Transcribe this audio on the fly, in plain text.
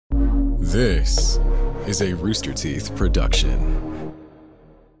This is a Rooster Teeth production.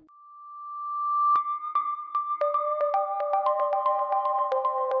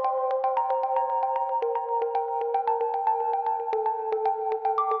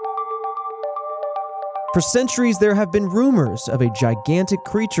 For centuries, there have been rumors of a gigantic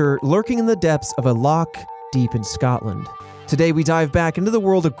creature lurking in the depths of a loch deep in Scotland. Today, we dive back into the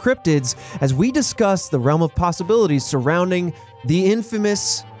world of cryptids as we discuss the realm of possibilities surrounding the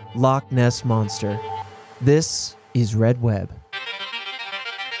infamous Loch Ness Monster. This is Red Web.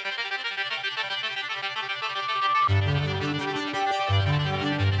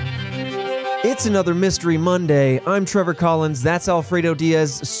 It's another Mystery Monday. I'm Trevor Collins. That's Alfredo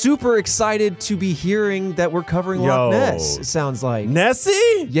Diaz. Super excited to be hearing that we're covering Loch Ness, it sounds like.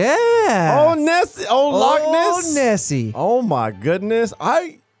 Nessie? Yeah. Oh, Nessie. Oh, Loch Ness? Oh, Nessie. Oh, my goodness.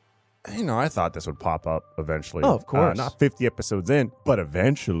 I thought this would pop up eventually. Oh, of course. Not 50 episodes in, but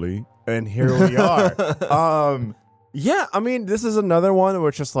eventually. And here we are. Yeah, I mean, this is another one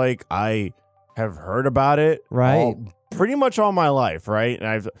which is like, I have heard about it. Right. Pretty much all my life, right?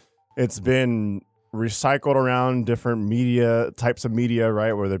 And it's been recycled around different types of media,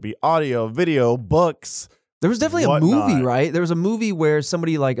 right? Whether it be audio, video, books. There was definitely a movie, right? There was a movie where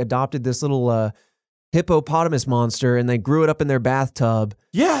somebody like adopted this little hippopotamus monster and they grew it up in their bathtub.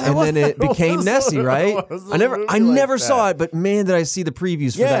 Yeah, and then it became Nessie, right? I never saw it, but man, did I see the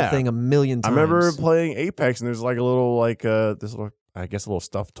previews for that thing a million times. I remember playing Apex and there's like a little this little, I guess, a little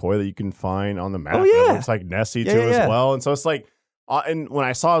stuffed toy that you can find on the map. Oh yeah, it looks like Nessie as well. And so it's like, and when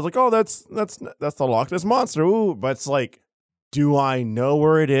I saw it, I was like, oh, that's the Loch Ness Monster. Ooh, but it's like, do I know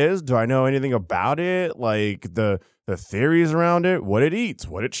where it is? Do I know anything about it? Like the theories around it, what it eats,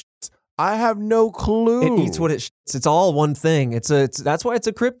 what it shits? I have no clue. It eats what it shits. It's all one thing. That's why it's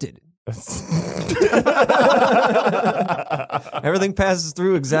a cryptid. Everything passes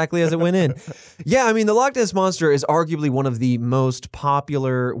through exactly as it went in. Yeah, I mean, the Loch Ness Monster is arguably one of the most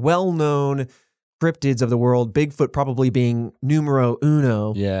popular, well-known cryptids of the world. Bigfoot probably being numero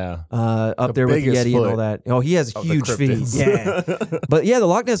uno. Yeah. Up there with Yeti and all that. Oh, he has huge feet. Yeah. But yeah, the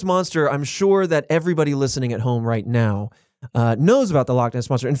Loch Ness Monster, I'm sure that everybody listening at home right now knows about the Loch Ness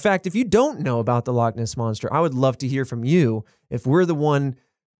Monster. In fact, if you don't know about the Loch Ness Monster, I would love to hear from you. If we're the one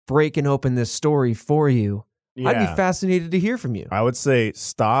breaking open this story for you, I'd be fascinated to hear from you. I would say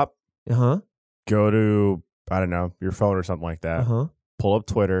stop. Uh-huh. Go to, I don't know, your phone or something like that. Uh-huh. Pull up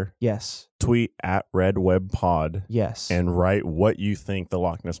Twitter. Yes. Tweet at RedWebPod. Yes. And write what you think the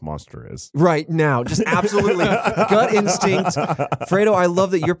Loch Ness Monster is. Right now. Just absolutely gut instinct. Fredo, I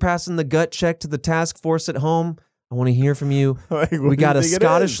love that you're passing the gut check to the task force at home. I want to hear from you. Like, we got a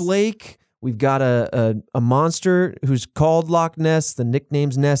Scottish lake. We've got a monster who's called Loch Ness. The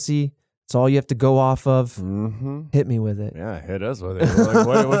nickname's Nessie. It's all you have to go off of. Mm-hmm. Hit me with it. Yeah, hit us with it.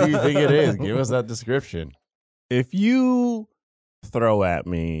 Like, what do you think it is? Give us that description. If you throw at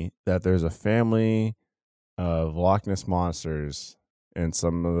me that there's a family of Loch Ness monsters and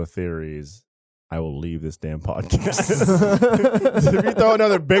some of the theories, I will leave this damn podcast. If you throw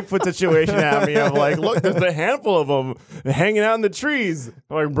another Bigfoot situation at me, I'm like, look, there's a handful of them hanging out in the trees.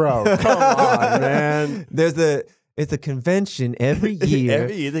 I'm like, bro, come on, man. It's a convention every year.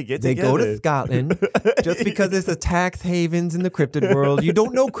 Every year they get They together. go to Scotland just because it's the tax havens in the cryptid world. You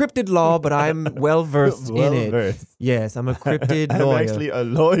don't know cryptid law, but I'm well versed in it. Yes, I'm a cryptid lawyer. I'm actually a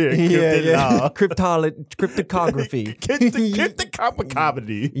lawyer in cryptid law. Cryptography.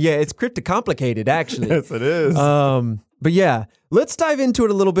 Cryptocomedy. Yeah, it's cryptocomplicated, actually. Yes, it is. But yeah, let's dive into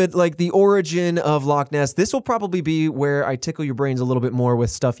it a little bit, like the origin of Loch Ness. This will probably be where I tickle your brains a little bit more with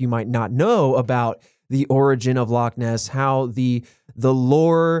stuff you might not know about the origin of Loch Ness, how the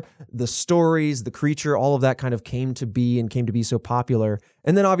lore, the stories, the creature, all of that kind of came to be so popular.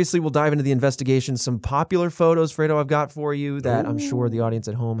 And then obviously we'll dive into the investigation, some popular photos, Fredo, I've got for you that I'm sure the audience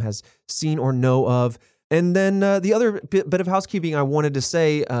at home has seen or know of. And then the other bit of housekeeping I wanted to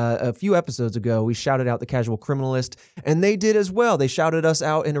say, a few episodes ago, we shouted out the Casual Criminalist, and they did as well. They shouted us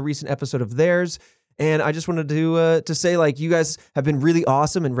out in a recent episode of theirs. And I just wanted to say, like, you guys have been really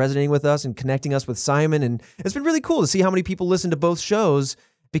awesome and resonating with us and connecting us with Simon. And it's been really cool to see how many people listen to both shows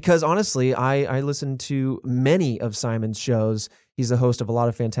because, honestly, I listen to many of Simon's shows. He's the host of a lot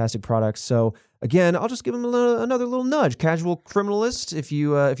of fantastic products. So, again, I'll just give him another little nudge. Casual Criminalist, if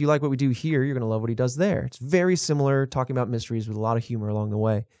you like what we do here, you're going to love what he does there. It's very similar, talking about mysteries with a lot of humor along the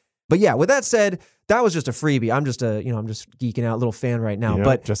way. But yeah, with that said, that was just a freebie. I'm just geeking out, little fan right now.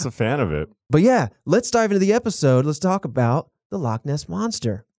 But just a fan of it. But yeah, let's dive into the episode. Let's talk about the Loch Ness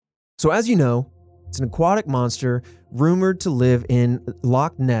Monster. So as you know, it's an aquatic monster rumored to live in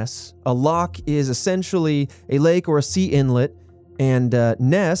Loch Ness. A loch is essentially a lake or a sea inlet, and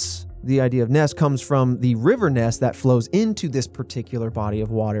Ness the idea of Ness comes from the river Ness that flows into this particular body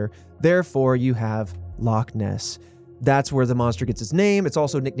of water. Therefore, you have Loch Ness. That's where the monster gets its name. It's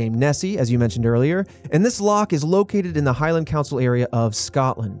also nicknamed Nessie, as you mentioned earlier. And this loch is located in the Highland Council area of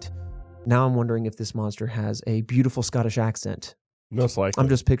Scotland. Now I'm wondering if this monster has a beautiful Scottish accent. Most likely. I'm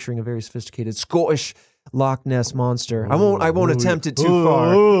just picturing a very sophisticated Scottish Loch Ness monster. I won't attempt it too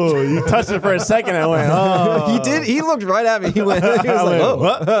far. You touched it for a second. I went, oh. He did. He looked right at me. He was like, oh.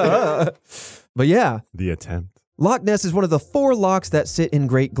 What? But yeah. The attempt. Loch Ness is one of the 4 lochs that sit in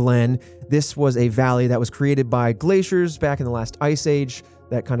Great Glen. This was a valley that was created by glaciers back in the last ice age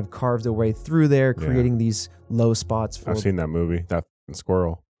that kind of carved their way through there, creating these low spots. I've seen that movie, that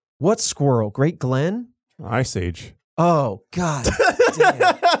squirrel. What squirrel? Great Glen? Ice Age. Oh, God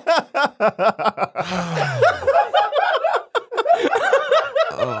damn.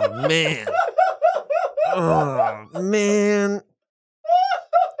 Oh, man. Oh, man.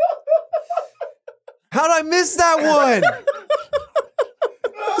 How'd I miss that one?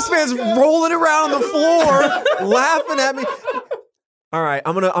 This man's rolling around on the floor, laughing at me. All right,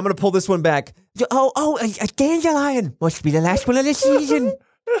 I'm gonna pull this one back. A dandelion must be the last one of the season.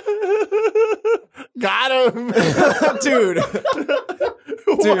 Got him, dude.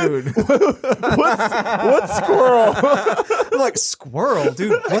 What squirrel? I'm like, squirrel,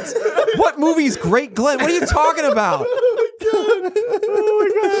 dude. What movie's Great Glen? What are you talking about? Oh my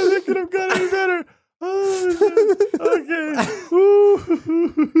god, that could have got any better.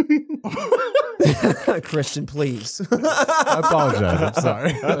 Okay. Christian, please. I apologize. I'm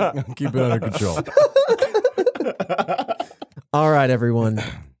sorry. Keep it under control. All right, everyone.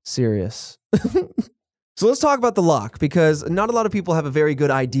 Serious. So let's talk about the loch, because not a lot of people have a very good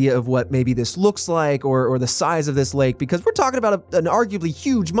idea of what maybe this looks like or the size of this lake, because we're talking about an arguably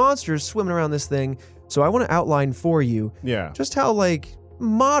huge monster swimming around this thing. So I want to outline for you just how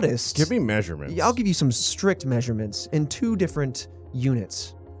modest. Give me measurements. I'll give you some strict measurements in 2 different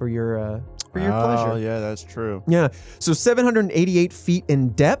units for your pleasure. Oh, yeah, that's true. Yeah. So 788 feet in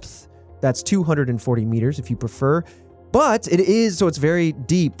depth. That's 240 meters if you prefer. But it's very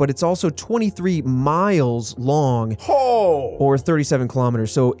deep, but it's also 23 miles long or 37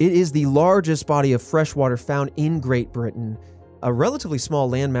 kilometers. So it is the largest body of fresh water found in Great Britain. A relatively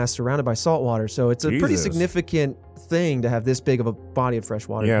small landmass surrounded by salt water. So it's a pretty significant thing to have this big of a body of fresh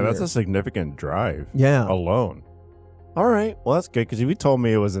water. Yeah, that's a significant drive. Yeah. Alone. All right. Well, that's good, because if you told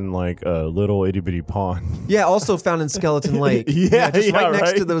me it was in like a little itty bitty pond. Yeah, also found in Skeleton Lake. Right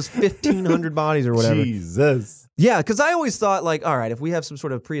next to those 1,500 bodies or whatever. Jesus. Yeah, because I always thought, all right, if we have some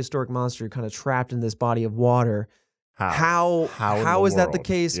sort of prehistoric monster kind of trapped in this body of water, how is that the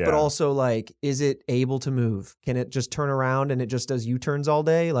case? Yeah. But also, is it able to move? Can it just turn around and it just does U-turns all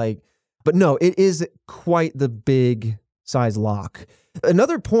day? But no, it is quite the big size loch.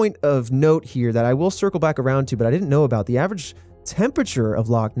 Another point of note here that I will circle back around to, but I didn't know about, the average temperature of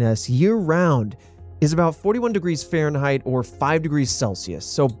Loch Ness year-round is about 41 degrees Fahrenheit or 5 degrees Celsius,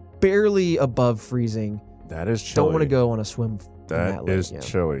 so barely above freezing. That is chilly. Don't want to go on a swim. That is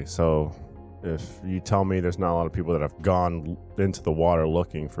chilly. So if you tell me there's not a lot of people that have gone into the water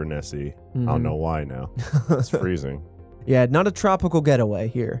looking for Nessie, I don't know why now. It's freezing. Yeah, not a tropical getaway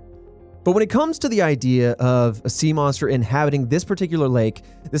here. But when it comes to the idea of a sea monster inhabiting this particular lake,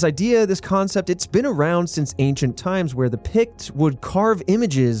 this concept, it's been around since ancient times, where the Pict would carve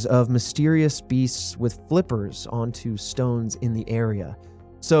images of mysterious beasts with flippers onto stones in the area.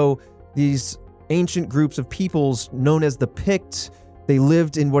 So these ancient groups of peoples known as the Pict, they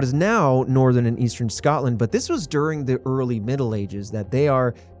lived in what is now northern and eastern Scotland, but this was during the early Middle Ages that they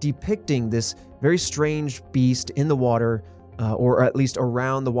are depicting this very strange beast in the water, or at least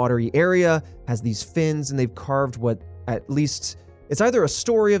around the watery area, has these fins, and they've carved what, at least, it's either a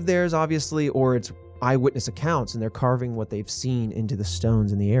story of theirs, obviously, or it's eyewitness accounts, and they're carving what they've seen into the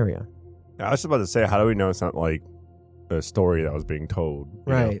stones in the area. I was just about to say, how do we know it's not like a story that was being told?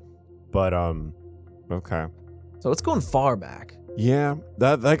 Right. Know? But, okay. So it's going far back. Yeah,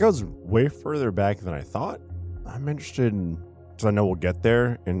 that goes way further back than I thought. I'm interested in, because I know we'll get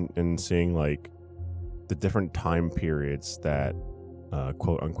there, in seeing the different time periods that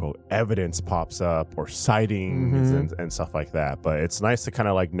quote unquote evidence pops up, or sightings and stuff like that. But it's nice to kind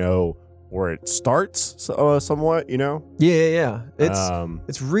of know where it starts somewhat, Yeah.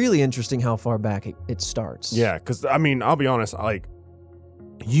 It's really interesting how far back it starts. Yeah, because I'll be honest,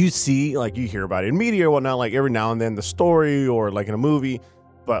 you see, you hear about it in media or whatnot, every now and then the story, or in a movie,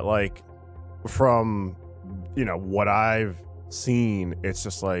 but from what I've seen, it's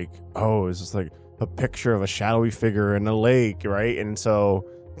just it's just a picture of a shadowy figure in a lake, right? And so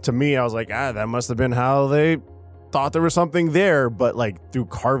to me, I was that must have been how they thought there was something there, but like through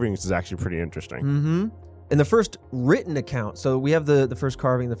carvings is actually pretty interesting. Mm-hmm. And the first written account, so we have the first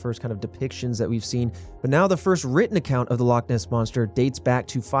carving, the first kind of depictions that we've seen, but now the first written account of the Loch Ness Monster dates back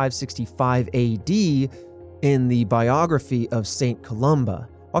to 565 AD in the biography of Saint Columba.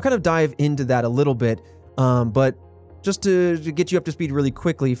 I'll kind of dive into that a little bit, but just to get you up to speed really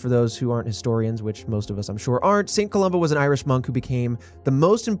quickly for those who aren't historians, which most of us I'm sure aren't, Saint Columba was an Irish monk who became the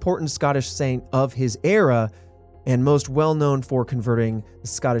most important Scottish saint of his era, and most well known for converting the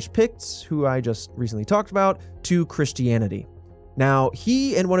Scottish Picts, who I just recently talked about, to Christianity. Now,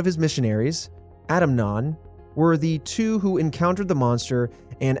 he and one of his missionaries, Adamnan, were the two who encountered the monster,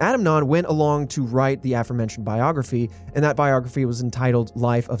 and Adamnan went along to write the aforementioned biography, and that biography was entitled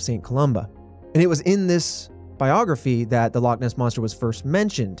Life of St. Columba. And it was in this biography that the Loch Ness Monster was first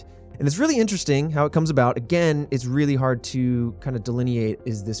mentioned. And it's really interesting how it comes about. Again, it's really hard to kind of delineate,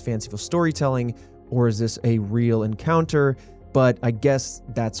 is this fanciful storytelling or is this a real encounter? But I guess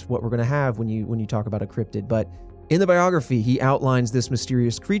that's what we're going to have when you talk about a cryptid. But in the biography, he outlines this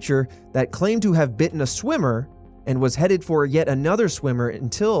mysterious creature that claimed to have bitten a swimmer and was headed for yet another swimmer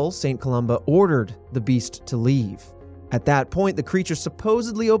until St. Columba ordered the beast to leave. At that point, the creature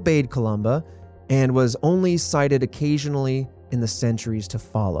supposedly obeyed Columba and was only sighted occasionally in the centuries to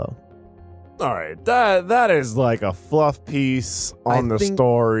follow. All right, that is like a fluff piece on the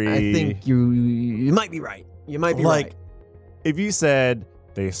story. I think you might be right. You might be right. If you said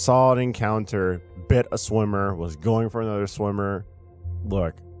they saw an encounter, bit a swimmer, was going for another swimmer,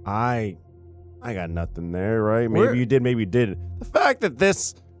 look, I got nothing there, right? Maybe you did, maybe you didn't. The fact that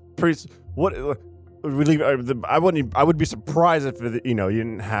this priest, I would be surprised if you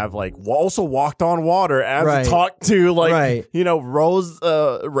didn't have like also walked on water as he talked to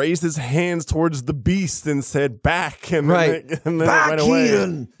raised his hands towards the beast and said back and then back, it went away.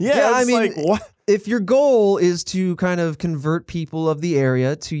 Heathen. Yeah, I mean, like, what? If your goal is to kind of convert people of the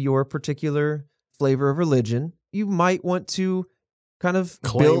area to your particular flavor of religion, you might want to kind of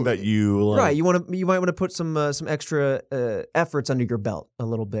claim that you like, you might want to put some extra efforts under your belt a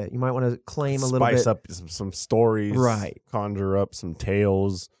little bit. You might want to claim a little bit, spice up some stories, conjure up some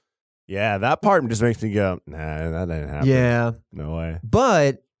tales. Yeah, that part just makes me go, nah, that didn't happen. Yeah, no way.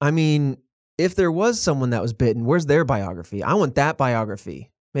 But I mean, if there was someone that was bitten, where's their biography? I want that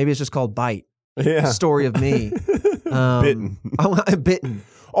biography. Maybe it's just called Bite. Yeah, the story of me bitten. I'm bitten.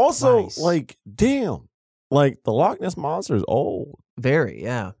 Also, nice. Like, damn, like the Loch Ness Monster is old. Very,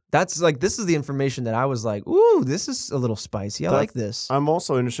 yeah. That's like, this is the information that I was like, ooh, this is a little spicy. I like this. I'm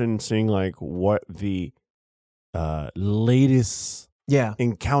also interested in seeing like what the latest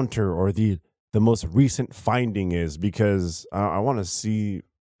encounter or the most recent finding is, because I want to see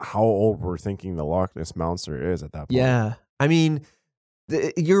how old we're thinking the Loch Ness Monster is at that point. Yeah. I mean,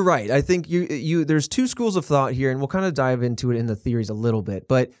 you're right. I think there's two schools of thought here, and we'll kind of dive into it in the theories a little bit.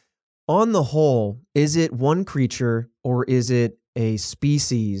 But on the whole, is it one creature or is it a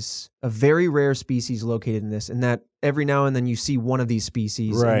species, a very rare species located in this, and that every now and then you see one of these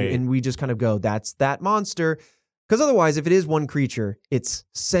species, and we just kind of go, that's that monster? Because otherwise, if it is one creature, it's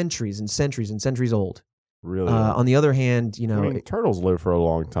centuries and centuries and centuries old. Really? On the other hand, turtles live for a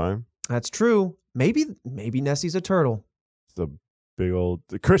long time. That's true. Maybe Nessie's a turtle. It's a big old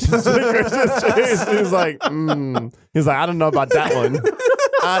Christian. He's like, I don't know about that one.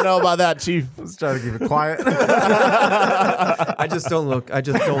 I know about that, Chief. Let's try to keep it quiet. I just don't look. Don't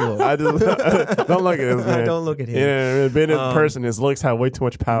look at this man. Don't look at him. Yeah, being in person, his looks have way too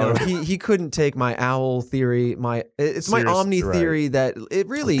much power. No, he couldn't take my owl theory. My omni theory that it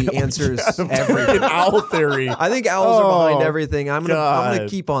really answers everything. Owl theory. I think owls are behind everything. I'm gonna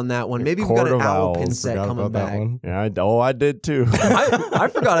keep on that one. Maybe we've got an owl pin set coming back. Yeah, I did too. I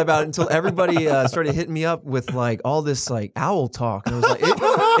forgot about it until everybody started hitting me up with like all this like owl talk, and I was like,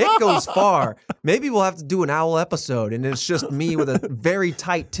 it goes far. Maybe we'll have to do an owl episode, and it's just me with a very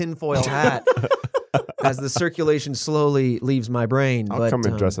tight tinfoil hat as the circulation slowly leaves my brain. I'll come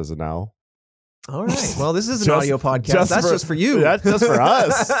and dress as an owl. All right. Well, this is an audio podcast. That's just for you. That's just for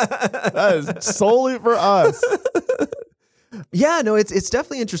us. That is solely for us. Yeah, no, it's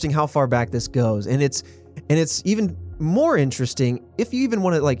definitely interesting how far back this goes, and it's even more interesting if you even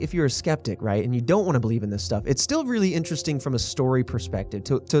want to, like, if you're a skeptic, right, and you don't want to believe in this stuff. It's still really interesting from a story perspective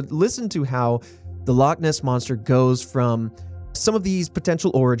to listen to how the Loch Ness Monster goes from some of these potential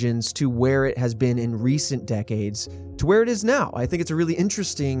origins to where it has been in recent decades to where it is now. I think it's a really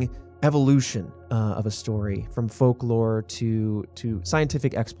interesting evolution of a story from folklore to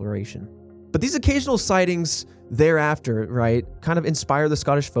scientific exploration. But these occasional sightings thereafter, right, kind of inspire the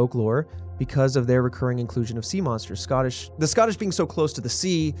Scottish folklore because of their recurring inclusion of sea monsters. The Scottish being so close to the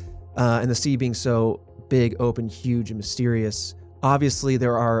sea, and the sea being so big, open, huge, and mysterious. Obviously,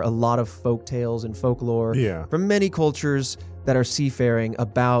 there are a lot of folk tales and folklore from many cultures that are seafaring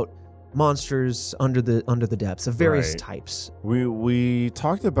about monsters under the depths of various types. We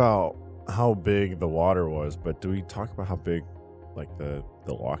talked about how big the water was, but do we talk about how big like the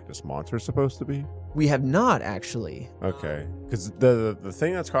Loch Ness monster is supposed to be? We have not, actually. Okay, because the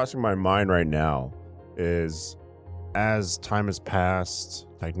thing that's crossing my mind right now is, as time has passed,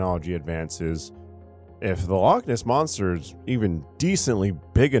 technology advances, if the Loch Ness monster is even decently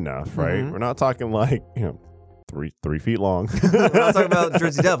big enough, right? We're not talking like, 3 feet long. We're not talking about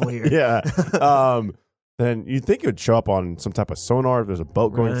Jersey Devil here. Yeah. Then you'd think it would show up on some type of sonar if there's a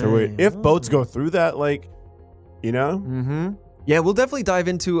boat going through it. If boats go through that, Yeah, we'll definitely dive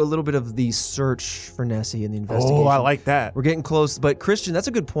into a little bit of the search for Nessie and the investigation. Oh, I like that. We're getting close. But Christian, that's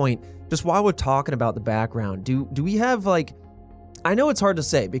a good point. Just while we're talking about the background, do we have I know it's hard to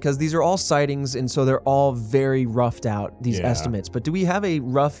say because these are all sightings and so they're all very roughed out, these estimates. But do we have a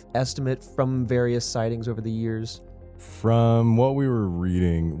rough estimate from various sightings over the years? From what we were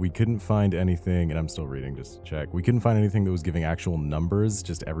reading, we couldn't find anything, and I'm still reading just to check. We couldn't find anything that was giving actual numbers.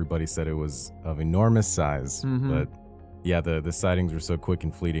 Just everybody said it was of enormous size. But yeah, the sightings were so quick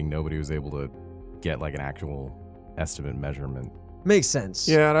and fleeting, nobody was able to get like an actual estimate measurement. Makes sense.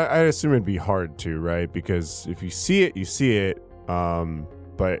 Yeah, and I assume it'd be hard to, right? Because if you see it, you see it.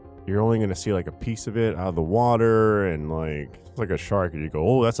 But you're only going to see like a piece of it out of the water, and it's like a shark, and you go,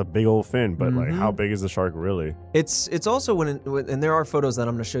 oh, that's a big old fin. But like, how big is the shark really? It's also and there are photos that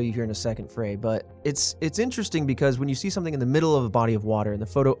I'm going to show you here in a second, Frey, but it's interesting because when you see something in the middle of a body of water and the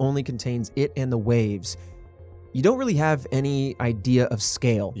photo only contains it and the waves, you don't really have any idea of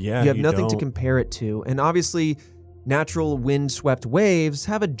scale. Yeah, you have nothing to compare it to. And obviously, natural wind-swept waves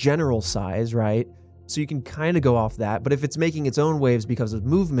have a general size, right? So you can kind of go off that. But if it's making its own waves because of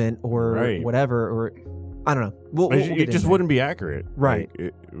movement or whatever, or I don't know. It just wouldn't be accurate. Right.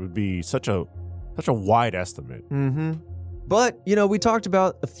 It would be such a wide estimate. But, we talked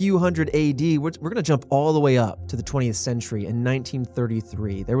about a few hundred AD. We're going to jump all the way up to the 20th century in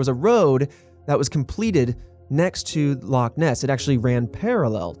 1933. There was a road that was completed next to Loch Ness. It actually ran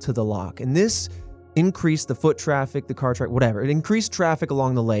parallel to the loch. And this increased the foot traffic, the car traffic, whatever. It increased traffic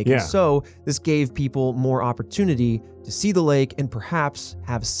along the lake. Yeah. And so this gave people more opportunity to see the lake and perhaps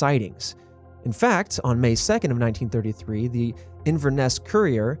have sightings. In fact, on May 2nd of 1933, the Inverness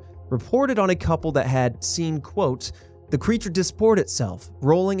Courier reported on a couple that had seen, quote, the creature disport itself,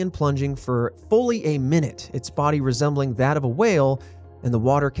 rolling and plunging for fully a minute, its body resembling that of a whale, and the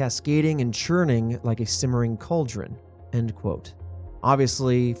water cascading and churning like a simmering cauldron, end quote.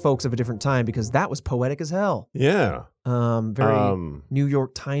 Obviously, folks of a different time, because that was poetic as hell. Yeah. Very New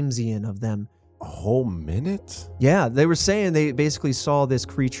York Timesian of them. A whole minute? Yeah, they were saying they basically saw this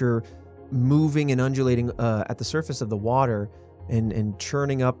creature moving and undulating at the surface of the water and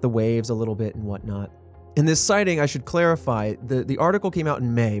churning up the waves a little bit and whatnot. In this sighting, I should clarify, the article came out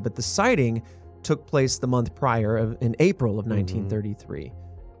in May, but the sighting took place the month prior, in April of 1933.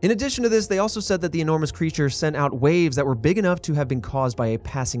 In addition to this, they also said that the enormous creature sent out waves that were big enough to have been caused by a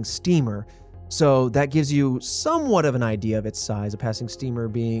passing steamer. So that gives you somewhat of an idea of its size, a passing steamer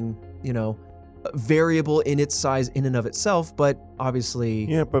being, variable in its size in and of itself, but obviously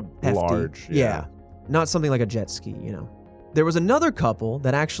but hefty. large. Yeah. Not something like a jet ski, There was another couple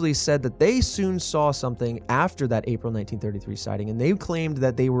that actually said that they soon saw something after that April 1933 sighting, and they claimed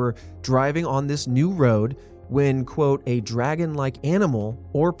that they were driving on this new road when, quote, a dragon-like animal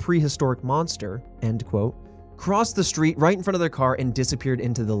or prehistoric monster, end quote, crossed the street right in front of their car and disappeared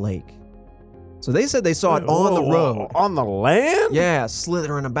into the lake. So they said they saw it on the road. On the land? Yeah,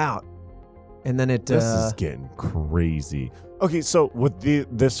 slithering about. And then it... This is getting crazy. Okay, so with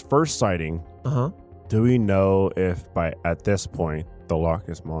this first sighting, do we know if at this point the Loch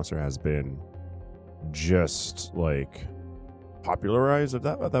Ness monster has been just popularized at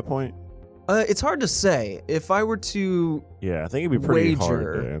that point? It's hard to say. If I were to I think it'd be pretty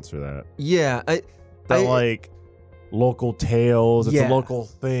wager, hard to answer that. Yeah. Local tales, it's a local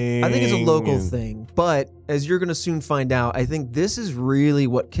thing. I think it's a local thing. But as you're going to soon find out, I think this is really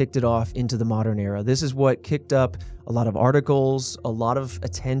what kicked it off into the modern era. This is what kicked up a lot of articles, a lot of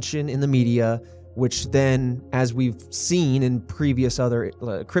attention in the media, which then, as we've seen in previous other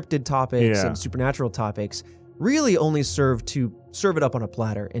cryptid topics and supernatural topics, really only serve to serve it up on a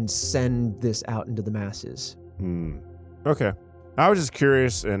platter and send this out into the masses. Okay. I was just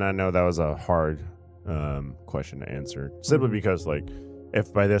curious, and I know that was a hard question to answer, simply because,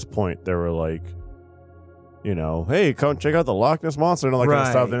 if by this point there were, hey, come check out the Loch Ness Monster and all that kind of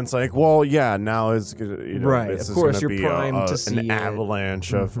stuff. Right. And it's like, well, yeah, now it's, Right. this Of is course, gonna you're be primed to see an it.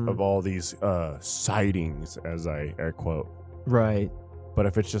 avalanche of all these sightings, as I air quote. Right. But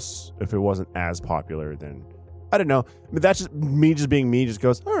if it wasn't as popular, then I don't know. But that's just me being me. Just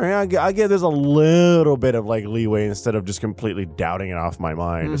goes, all right. I get there's a little bit of like leeway instead of just completely doubting it off my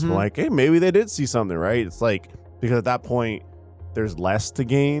mind. Just be like, hey, maybe they did see something, right? It's like, because at that point there's less to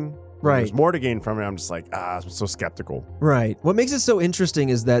gain. Right. There's more to gain from it. I'm just like, I'm so skeptical. Right. What makes it so interesting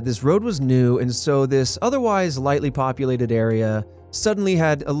is that this road was new, and so this otherwise lightly populated area suddenly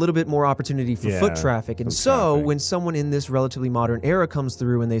had a little bit more opportunity for foot traffic. And so when someone in this relatively modern era comes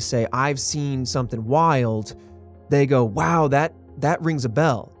through and they say, I've seen something wild, they go, wow, that rings a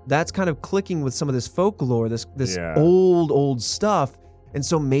bell. That's kind of clicking with some of this folklore, this old stuff. And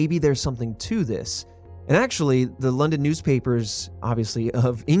so maybe there's something to this. And actually, the London newspapers, obviously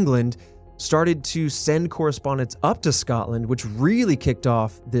of England, started to send correspondents up to Scotland, which really kicked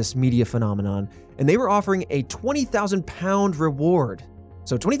off this media phenomenon. And they were offering a £20,000 reward.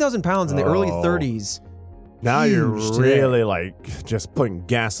 So £20,000 in the early 30s. Now you're huge really today. like just putting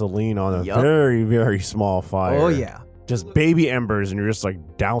gasoline on a very, very small fire. Oh, yeah. Just baby embers, and you're just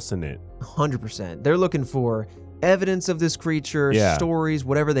like dousing it. 100%. They're looking for evidence of this creature, stories,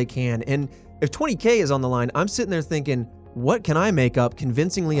 whatever they can. And if 20K is on the line, I'm sitting there thinking, what can I make up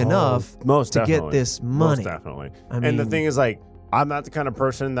convincingly enough to get this money? Most definitely. I And the mean, thing is, like, I'm not the kind of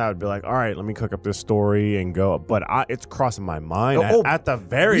person that would be like, all right, let me cook up this story and go. But it's crossing my mind at the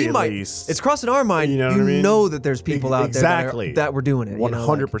very least. It's crossing our mind. You know what I mean? Know that there's people out there that were doing it.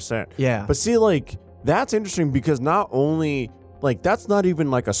 100%. Yeah. But see, like, that's interesting because not only, like, that's not even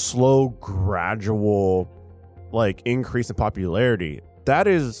like a slow, gradual, like, increase in popularity. That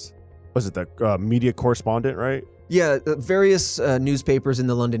is, was it the media correspondent, right? Yeah, various newspapers in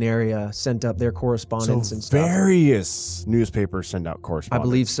the London area sent up their correspondents and stuff. Various newspapers send out correspondence. I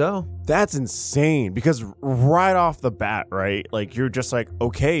believe so. That's insane because right off the bat, right? Like, you're just like,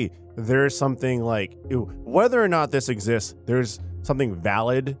 okay, there's something like, whether or not this exists, there's something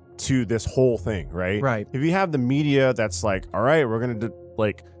valid to this whole thing, right? Right. If you have the media that's like, all right, we're going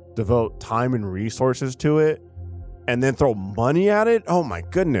to devote time and resources to it, and then throw money at it. Oh my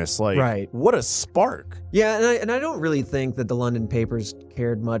goodness! Like, what a spark! Yeah, and I don't really think that the London papers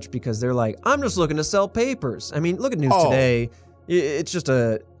cared much because they're like, I'm just looking to sell papers. I mean, look at News Today. It's just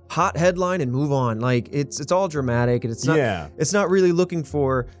a hot headline and move on. Like, it's all dramatic and it's not really looking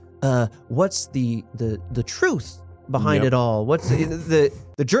for what's the truth behind it all. What's the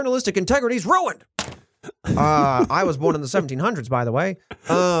journalistic integrity's ruined. I was born in the 1700s, by the way.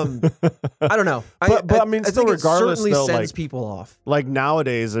 I don't know. But I mean, still, regardless, it certainly though, sends like, people off. Like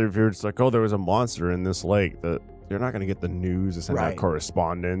nowadays, if you're just like, oh, there was a monster in this lake, that you're not going to get the news to send out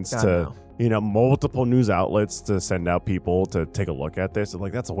correspondence to multiple news outlets to send out people to take a look at this. And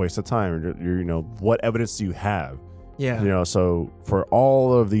like, that's a waste of time. What evidence do you have? Yeah. So for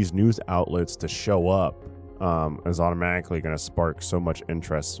all of these news outlets to show up is automatically going to spark so much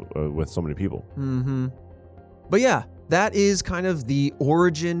interest with so many people. Mm-hmm. But yeah, that is kind of the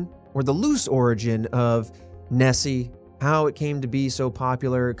origin or the loose origin of Nessie, how it came to be so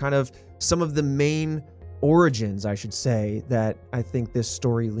popular, kind of some of the main origins, I should say, that I think this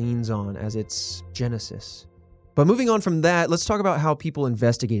story leans on as its genesis. But moving on from that, let's talk about how people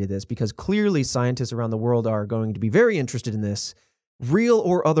investigated this, because clearly scientists around the world are going to be very interested in this, real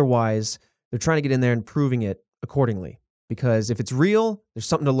or otherwise. They're trying to get in there and proving it accordingly, because if it's real, there's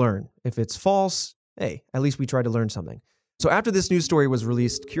something to learn. If it's false, hey, at least we tried to learn something. So after this news story was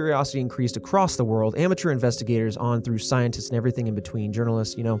released, curiosity increased across the world. Amateur investigators on through scientists and everything in between,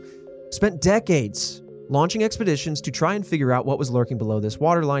 journalists, spent decades launching expeditions to try and figure out what was lurking below this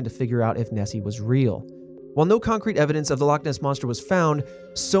waterline, to figure out if Nessie was real. While no concrete evidence of the Loch Ness Monster was found,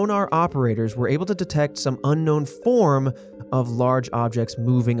 sonar operators were able to detect some unknown form of large objects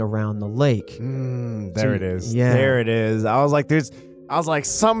moving around the lake. There it is. Yeah. There it is. I was like,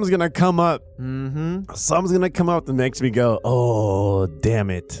 something's going to come up. Mm-hmm. Something's going to come up that makes me go, oh, damn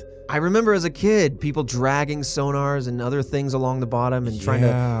it. I remember as a kid, people dragging sonars and other things along the bottom and trying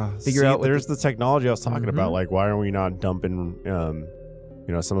to figure out. There's the technology I was talking about. Like, why are we not dumping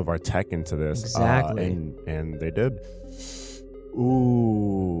some of our tech into this? Exactly. And they did.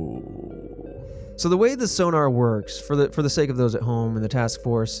 Ooh. So the way the sonar works, for the sake of those at home and the task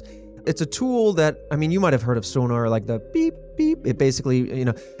force, it's a tool that, you might have heard of sonar, like the beep, beep. It basically,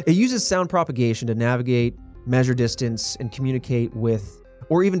 it uses sound propagation to navigate, measure distance, and communicate with,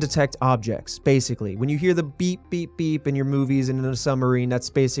 or even detect objects. Basically, when you hear the beep, beep, beep in your movies and in a submarine, that's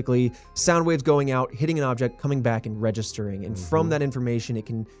basically sound waves going out, hitting an object, coming back and registering. And from that information, it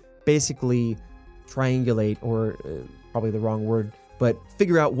can basically triangulate, or probably the wrong word, but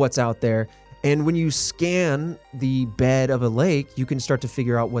figure out what's out there. And when you scan the bed of a lake, you can start to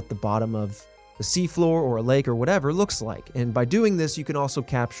figure out what the bottom of the seafloor or a lake or whatever looks like. And by doing this, you can also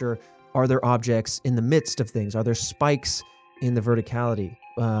capture, are there objects in the midst of things? Are there spikes in the verticality?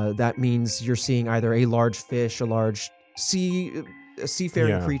 That means you're seeing either a large fish, a large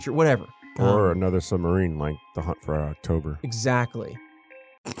seafaring creature, whatever. Or another submarine like The Hunt for October. Exactly.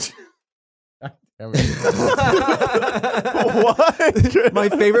 What? My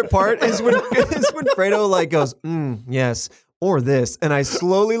favorite part is when Fredo like goes, yes, or this, and I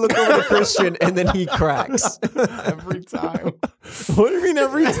slowly look over to Christian, and then he cracks every time. What do you mean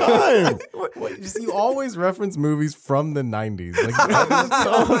every time? You always reference movies from the 90s. Like,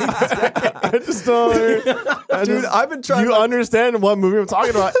 I just don't. Dude, I've been trying. You understand what movie I'm talking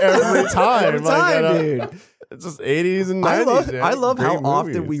about every time? Every time, dude. It's just 80s and 90s. I love how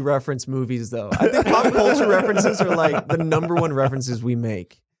often we reference movies, though. I think pop culture references are like the number one references we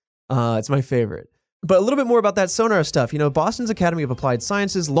make. It's my favorite. But a little bit more about that sonar stuff. Boston's Academy of Applied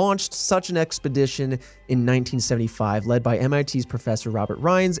Sciences launched such an expedition in 1975, led by MIT's Professor Robert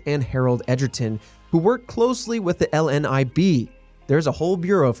Rines and Harold Edgerton, who worked closely with the LNIB. There's a whole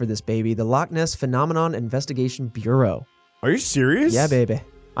bureau for this, baby, the Loch Ness Phenomenon Investigation Bureau. Are you serious? Yeah, baby.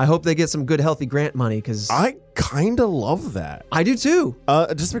 I hope they get some good, healthy grant money, because I kind of love that. I do too.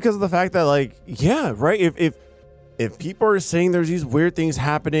 Just because of the fact that, like, yeah, right. If people are saying there's these weird things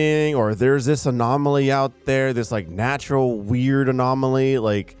happening, or there's this anomaly out there, this like natural weird anomaly,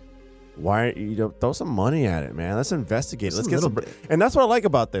 like, why throw some money at it, man? Let's investigate. Let's get some. And that's what I like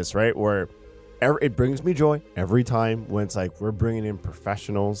about this, right? Where it brings me joy every time when it's like we're bringing in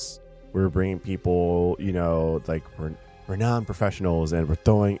professionals, we're bringing people, like we're renowned professionals, and we're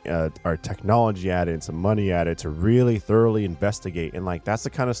throwing our technology at it and some money at it to really thoroughly investigate. And like that's the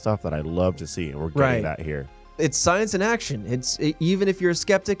kind of stuff that I love to see, and we're getting that here. It's science in action. Even if you're a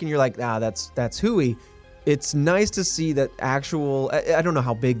skeptic and you're like, that's hooey. It's nice to see that actual. I don't know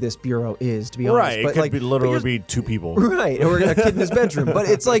how big this bureau is, to be honest. Right, it could literally be two people. Right, or a kid in his bedroom. But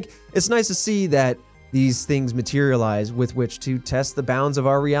it's nice to see that these things materialize with which to test the bounds of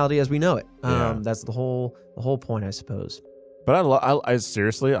our reality as we know it. That's the whole point, I suppose. But I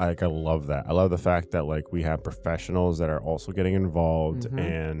seriously, I love that. I love the fact that like we have professionals that are also getting involved,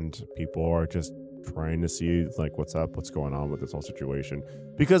 and people are just trying to see like what's up, what's going on with this whole situation.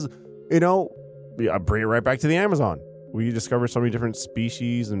 Because I bring it right back to the Amazon. We discover so many different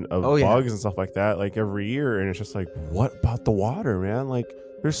species of bugs and stuff like that, like every year, and it's just like, what about the water, man? Like,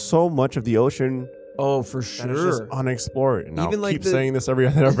 there's so much of the ocean. Oh, for sure. That is just unexplored. And I'll keep saying this every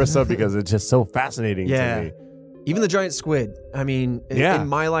other episode because it's just so fascinating to me. Even the giant squid. I mean, in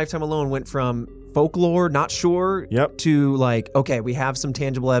my lifetime alone, went from folklore, not sure, to like, okay, we have some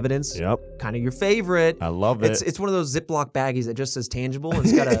tangible evidence. Yep. Kind of your favorite. I love it. It's one of those Ziploc baggies that just says tangible, and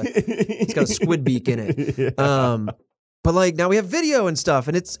it's got a squid beak in it. Yeah. But like now we have video and stuff,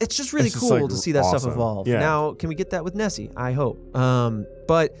 and it's just really cool to see that stuff evolve. Yeah. Now, can we get that with Nessie? I hope.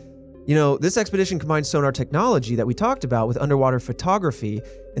 But this expedition combined sonar technology that we talked about with underwater photography,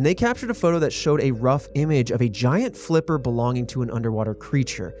 and they captured a photo that showed a rough image of a giant flipper belonging to an underwater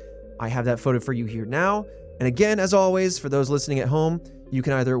creature. I have that photo for you here now. And again, as always, for those listening at home, you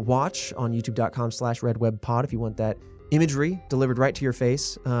can either watch on youtube.com/redwebpod if you want that imagery delivered right to your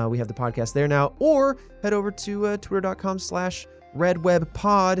face. We have the podcast there now, or head over to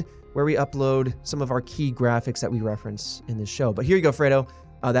twitter.com/redwebpod, where we upload some of our key graphics that we reference in this show. But here you go, Fredo.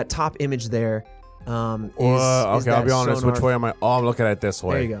 That top image there is okay, I'll be honest. Which way am I? Oh, I'm looking at it this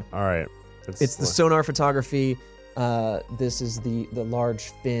way. There you go. All right. It's the sonar photography. This is the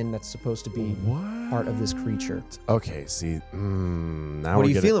large fin that's supposed to be part of this creature. Okay, see, now what are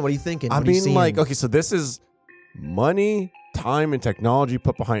you feeling? What are you thinking? I mean, like, okay, so this is money, time, and technology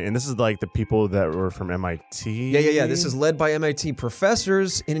put behind, and this is like the people that were from MIT. Yeah. This is led by MIT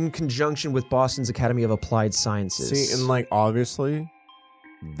professors in conjunction with Boston's Academy of Applied Sciences. See, and like, obviously,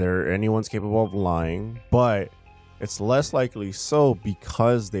 anyone's capable of lying, but it's less likely so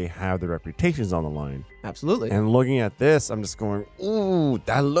because they have their reputations on the line. Absolutely. And looking at this, I'm just going, ooh,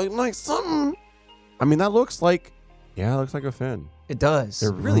 that looks like something. I mean, that looks like, it looks like a fin. It does.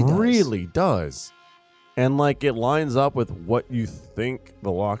 It really does. And like, it lines up with what you think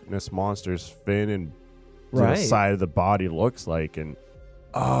the Loch Ness Monster's fin and the side of the body looks like. And,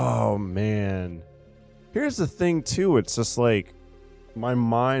 oh, man. Here's the thing, too. It's just like, my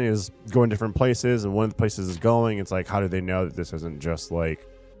mind is going different places, and one of the places is going, it's like, how do they know that this isn't just like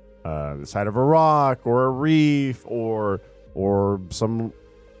the side of a rock or a reef or some,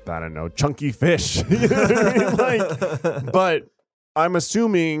 I don't know, chunky fish? You know what I mean? Like, but I'm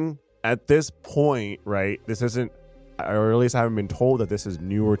assuming at this point, right, this isn't, or at least I haven't been told that this is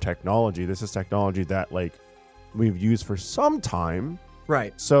newer technology. This is technology that like we've used for some time.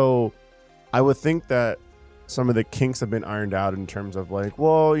 Right. So I would think that some of the kinks have been ironed out in terms of like,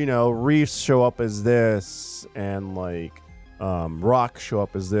 well, you know, reefs show up as this and like rocks show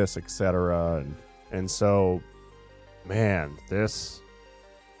up as this, etc. And so, man, this,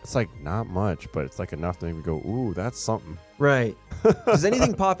 it's like not much, but it's like enough to make me go, ooh, that's something. Right. Does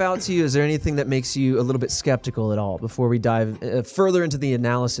anything pop out to you? Is there anything that makes you a little bit skeptical at all before we dive further into the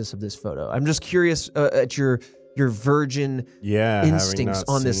analysis of this photo? I'm just curious at your virgin instincts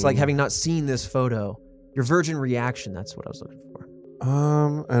on this, like having not seen this photo, your virgin reaction. That's what I was looking for.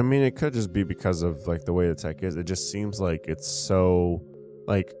 I mean, it could just be because of like the way the tech is. It just seems like it's so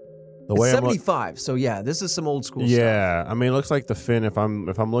like the way 75. So yeah, this is some old school stuff. Yeah, I mean, it looks like the fin. If I'm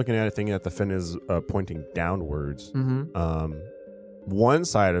looking at it, thinking that the fin is pointing downwards. Mm-hmm. One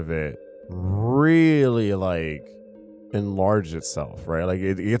side of it really like enlarged itself, right? Like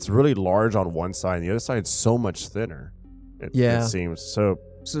it gets really large on one side, and the other side is so much thinner. It seems so.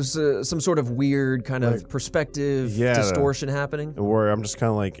 So some sort of weird kind of perspective distortion happening. Where I'm just kind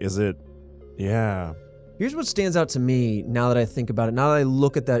of like, is it? Yeah. Here's what stands out to me now that I think about it. Now that I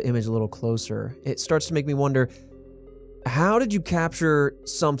look at that image a little closer, it starts to make me wonder, how did you capture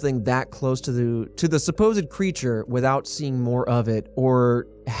something that close to the supposed creature without seeing more of it, or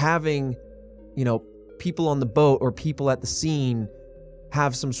having, you know, people on the boat or people at the scene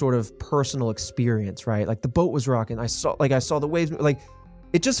have some sort of personal experience, right? Like the boat was rocking. I saw the waves. Like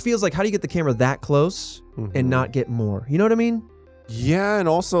it just feels like, how do you get the camera that close and not get more? You know what I mean? Yeah, and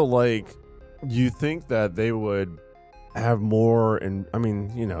also like you think that they would have more, and I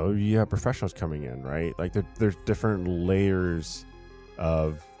mean, you know, you have professionals coming in, right? Like there's different layers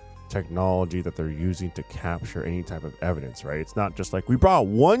of technology that they're using to capture any type of evidence, right? It's not just like we brought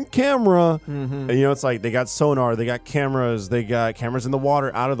one camera and, you know, it's like they got sonar, they got cameras in the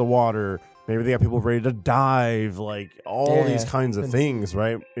water, out of the water, maybe they got people ready to dive, like all these kinds of things,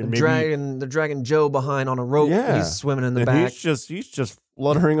 right? And they're dragging Joe behind on a rope. He's swimming in the back. He's just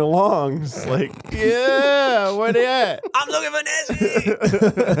fluttering along, just like, yeah, where they at? I'm looking for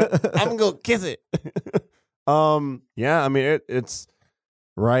Nessie. I'm gonna kiss it. Yeah, I mean it's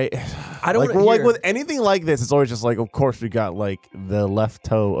right. I don't like with anything like this, it's always just like, of course we got like the left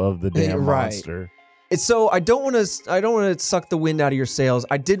toe of the damn monster. It's so I don't want to suck the wind out of your sails.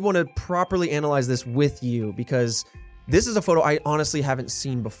 I did want to properly analyze this with you because this is a photo I honestly haven't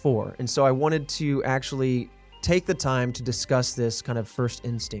seen before, and so I wanted to actually take the time to discuss this kind of first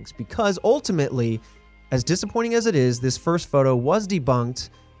instincts, because ultimately, as disappointing as it is, this first photo was debunked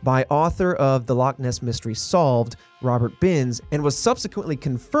by author of The Loch Ness Mystery Solved, Robert Binns, and was subsequently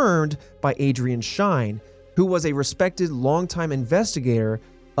confirmed by Adrian Shine, who was a respected longtime investigator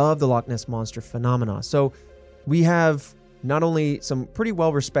of the Loch Ness Monster phenomena. So we have not only some pretty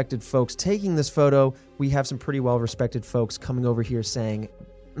well-respected folks taking this photo, we have some pretty well-respected folks coming over here saying,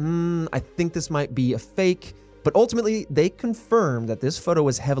 I think this might be a fake. But ultimately, they confirmed that this photo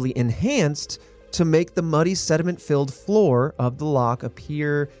was heavily enhanced to make the muddy, sediment-filled floor of the loch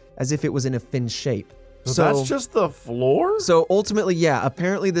appear as if it was in a fin shape. So that's just the floor? So ultimately, yeah,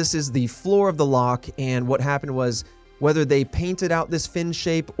 apparently this is the floor of the loch, and what happened was whether they painted out this fin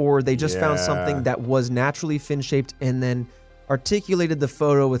shape or they just found something that was naturally fin-shaped and then articulated the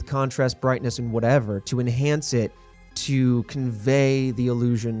photo with contrast, brightness, and whatever to enhance it to convey the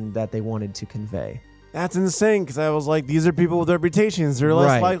illusion that they wanted to convey. That's insane, because I was like, these are people with reputations. They're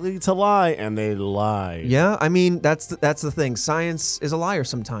less likely to lie, and they lie. Yeah, I mean, that's the thing. Science is a liar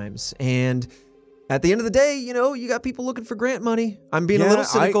sometimes. And at the end of the day, you know, you got people looking for grant money. I'm being a little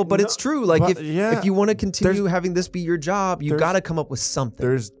cynical, but it's true. Like, if you want to continue having this be your job, you got to come up with something.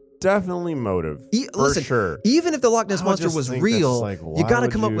 There's definitely motive, listen, for sure. Even if the Loch Ness Monster was real, like, you got to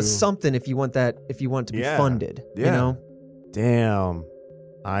come up with something if you want that, if you want it to be funded, you know? Damn.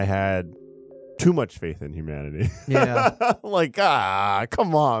 I had too much faith in humanity. Yeah. Like,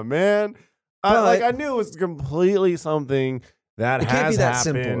 come on, man. I knew it was completely something that has happened. It can't be that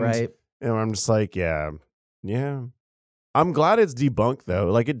simple, right? And I'm just like, yeah. I'm glad it's debunked,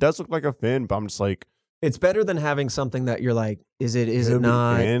 though. Like, it does look like a fin, but I'm just like, it's better than having something that you're like, is it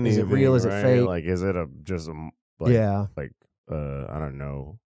not? Is it real? Is it fake? Like, is it I don't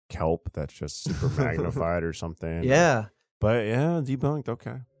know, kelp that's just super magnified or something? Yeah. But yeah, debunked.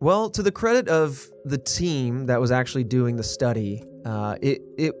 Okay. Well, to the credit of the team that was actually doing the study,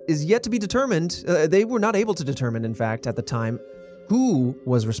 it is yet to be determined. They were not able to determine, in fact, at the time, who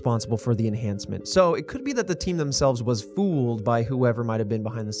was responsible for the enhancement. So it could be that the team themselves was fooled by whoever might have been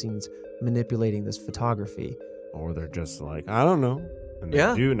behind the scenes manipulating this photography. Or they're just like, I don't know. And they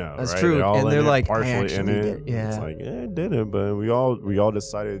Yeah, do know, that's right? true. They're all And in they're it, like, I partially in actually it. did. Yeah. It's like, I didn't, but we all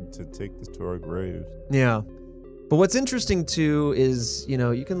decided to take this to our graves. Yeah. But what's interesting too is,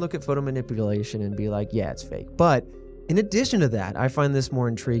 you can look at photo manipulation and be like, yeah, it's fake. But in addition to that, I find this more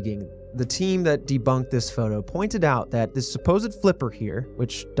intriguing. The team that debunked this photo pointed out that this supposed flipper here,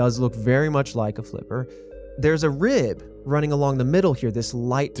 which does look very much like a flipper, there's a rib running along the middle here, this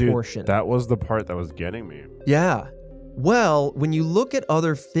light portion. That was the part that was getting me. Yeah. Well, when you look at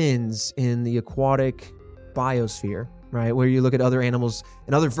other fins in the aquatic biosphere, right, where you look at other animals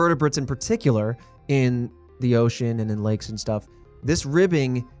and other vertebrates in particular in the ocean and in lakes and stuff, this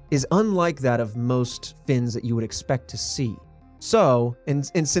ribbing is unlike that of most fins that you would expect to see. So, and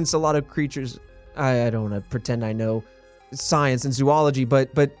since a lot of creatures, I don't want to pretend I know science and zoology,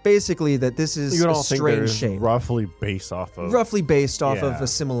 but basically that this is a strange shape. Roughly based off of a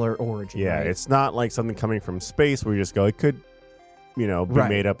similar origin. Yeah, right? It's not like something coming from space where you just go, it could, be Right.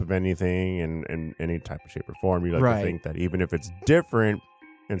 made up of anything in any type of shape or form. You like Right. to think that even if it's different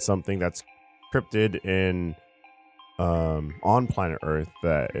in something that's cryptid in on planet Earth,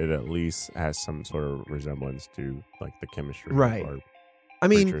 that it at least has some sort of resemblance to like the chemistry Right. of our I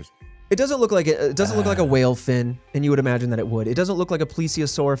mean, creatures. it doesn't look like it doesn't look like a whale fin, and you would imagine that it would. It doesn't look like a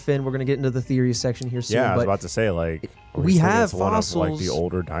plesiosaur fin. We're going to get into the theories section here soon. Yeah, I was but about to say, like, are we saying have it's one of, like the fossils.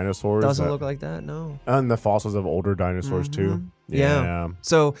 older dinosaurs. Doesn't look like that, no. And the fossils of older dinosaurs too. Mhm. Yeah.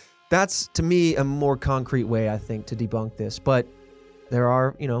 So that's, to me, a more concrete way, I think, to debunk this. But there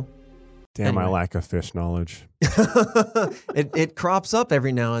are, Damn, my Anyway. lack of fish knowledge. it crops up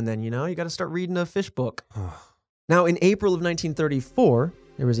every now and then, you got to start reading a fish book. Now, in April of 1934,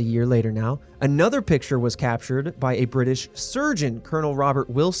 there was a year later now, another picture was captured by a British surgeon, Colonel Robert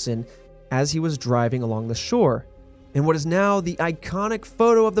Wilson, as he was driving along the shore. And what is now the iconic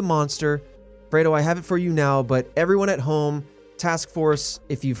photo of the monster. Fredo, I have it for you now, but everyone at home, task force,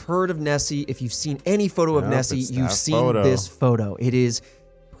 if you've heard of Nessie, if you've seen any photo of Yep, Nessie, it's you've that seen photo. this photo. It is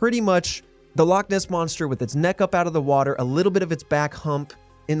pretty much the Loch Ness Monster with its neck up out of the water, a little bit of its back hump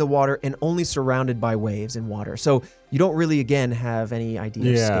in the water, and only surrounded by waves and water. So you don't really, again, have any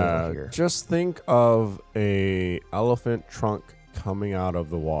idea of scale here. Just think of a elephant trunk coming out of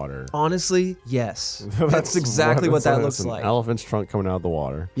the water. Honestly, yes. That's exactly what that looks like. An elephant's trunk coming out of the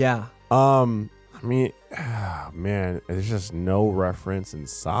water. Yeah. I mean, man, there's just no reference in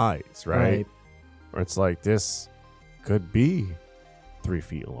size, right? Or it's like this could be 3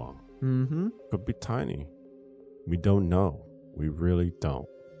 feet long. Mm-hmm. Could be tiny. We don't know. We really don't.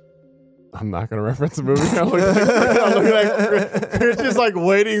 I'm not gonna reference the movie. I'm looking at Chris just like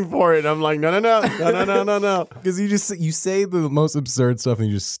waiting for it. And I'm like, no. Because you say the most absurd stuff and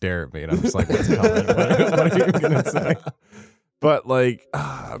you just stare at me, and I'm just like, what's coming? What are you gonna say? But like,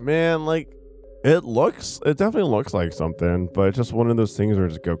 man, like it definitely looks like something, but it's just one of those things where I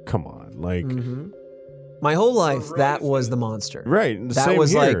just go, come on, like, My whole life, that was the monster. right? The That same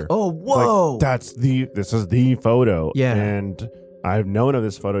was here. like, oh, It's like, whoa. this is the photo. Yeah. And I've known of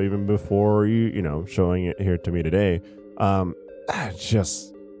this photo even before you showing it here to me today. So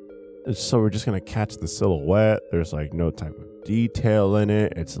we're just gonna catch the silhouette. There's like no type of detail in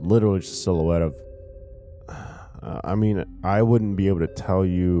it. It's literally just a silhouette of. I mean, I wouldn't be able to tell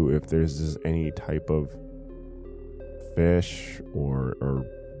you if there's just any type of fish or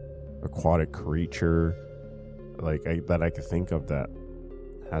aquatic creature that I could think of that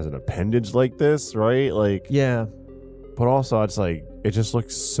has an appendage like this, right? Like, Yeah. but also it's like it just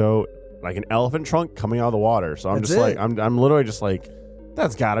looks so like an elephant trunk coming out of the water. So I'm That's just like it. I'm literally just like,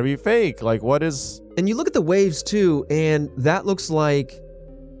 that's got to be fake. Like, what is? And you look at the waves too, and that looks like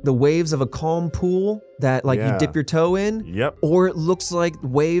the waves of a calm pool that like you Yeah. dip your toe in, Yep. or it looks like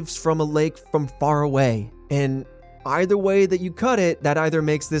waves from a lake from far away. And either way that you cut it, that either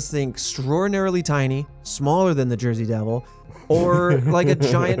makes this thing extraordinarily tiny, smaller than the Jersey Devil, or like a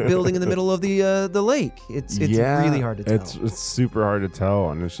giant building in the middle of the lake. It's really hard to tell. It's super hard to tell,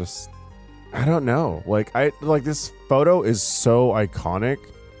 and it's just I don't know. Like this photo is so iconic,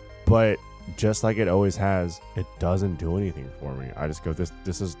 but just like it always has, it doesn't do anything for me. I just go, this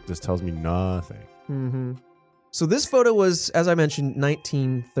tells me nothing. Mm-hmm. So this photo was, as I mentioned,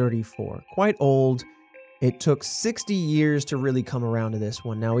 1934. Quite old. It took 60 years to really come around to this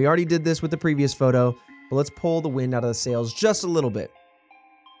one. Now, we already did this with the previous photo, but let's pull the wind out of the sails just a little bit.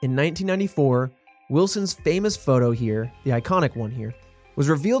 In 1994, Wilson's famous photo here, the iconic one here, was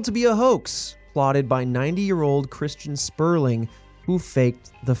revealed to be a hoax plotted by 90-year-old Christian Sperling, who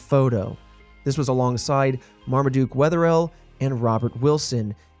faked the photo. This was alongside Marmaduke Wetherell and Robert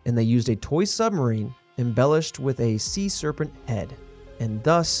Wilson, and they used a toy submarine embellished with a sea serpent head. And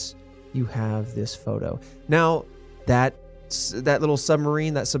thus, you have this photo. Now, that that little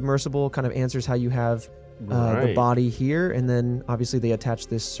submarine, that submersible, kind of answers how you have the Right. body here, and then obviously they attach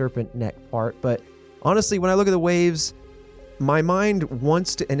this serpent neck part. But honestly, when I look at the waves, my mind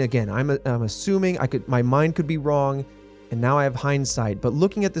wants to, and again, I'm assuming my mind could be wrong, and now I have hindsight. But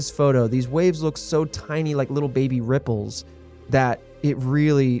looking at this photo, these waves look so tiny, like little baby ripples, that it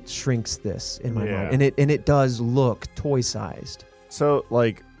really shrinks this in my mind, and it does look toy-sized. So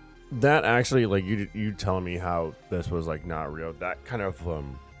like that actually, like you telling me how this was like not real, that kind of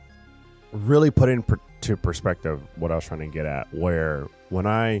really put into perspective what I was trying to get at, where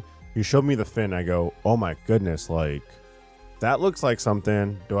when you showed me the fin, I go, oh my goodness, like that looks like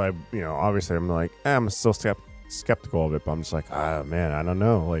something. Do I, obviously I'm like, I'm still skeptical of it, but I'm just like, man, I don't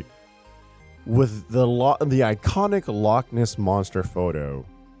know. Like with the iconic Loch Ness monster photo,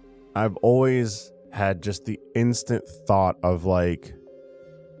 I've always had just the instant thought of like,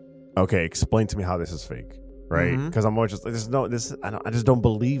 okay, explain to me how this is fake, right? Because I'm always just like, I just don't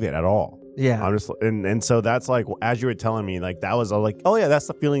believe it at all. Yeah, I'm just, and so that's like, as you were telling me, like that was like, oh yeah, that's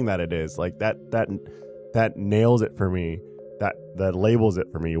the feeling that it is. Like that nails it for me. That labels it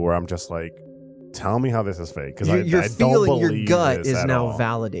for me, where I'm just like, tell me how this is fake, because I don't believe your gut this is at now all.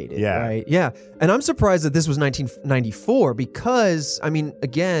 validated. Yeah. Right. Yeah. And I'm surprised that this was 1994, because I mean,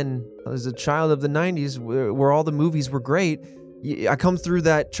 again, as a child of the 90s, where all the movies were great, I come through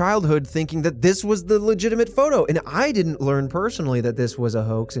that childhood thinking that this was the legitimate photo, and I didn't learn personally that this was a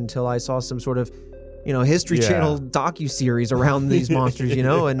hoax until I saw some sort of, History Channel docuseries around these monsters,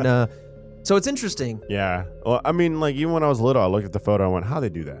 and so it's interesting. Yeah. Well, I mean, like even when I was little, I looked at the photo and went, "How they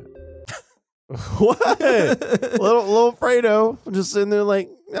do that?" What? little Fredo just sitting there like,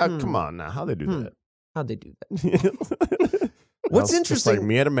 come on now, how they do that? How'd they do that? What's interesting? Just like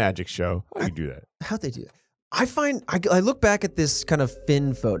me at a magic show. How you do that? How'd they do that? I look back at this kind of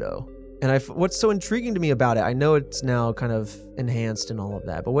fin photo, and what's so intriguing to me about it, I know it's now kind of enhanced and all of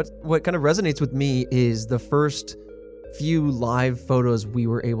that, but what kind of resonates with me is the first few live photos we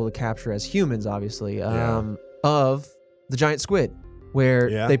were able to capture as humans, obviously, of the giant squid,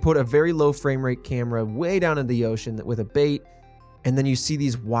 where they put a very low frame rate camera way down in the ocean with a bait, and then you see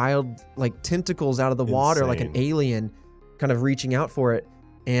these wild like tentacles out of the water, like an alien kind of reaching out for it,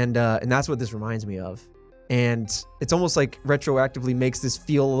 and that's what this reminds me of. And it's almost like retroactively makes this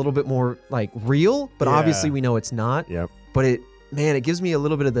feel a little bit more like real, but obviously we know it's not. Yep. But it gives me a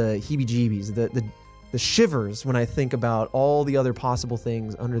little bit of the heebie-jeebies, the shivers when I think about all the other possible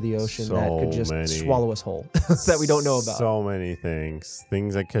things under the ocean that could just swallow us whole that we don't know about. So many things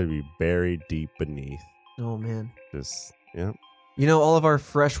that could be buried deep beneath. Oh man. Just, yeah. All of our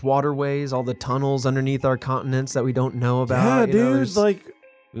fresh waterways, all the tunnels underneath our continents that we don't know about. Yeah, dude, like,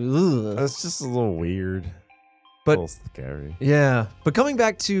 that's just a little weird. But a little scary. Yeah. But coming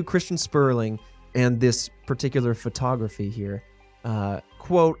back to Christian Sperling and this particular photography here,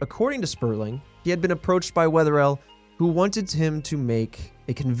 quote, according to Sperling, he had been approached by Wetherell, who wanted him to make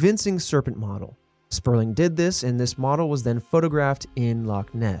a convincing serpent model. Sperling did this, and this model was then photographed in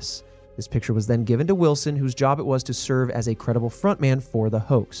Loch Ness. This picture was then given to Wilson, whose job it was to serve as a credible frontman for the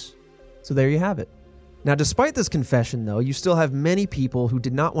hoax. So there you have it. Now, despite this confession, though, you still have many people who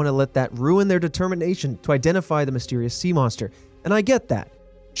did not want to let that ruin their determination to identify the mysterious sea monster. And I get that.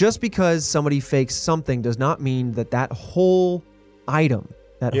 Just because somebody fakes something does not mean that whole item,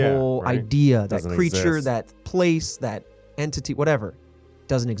 whole idea, that creature, that place, that entity, whatever,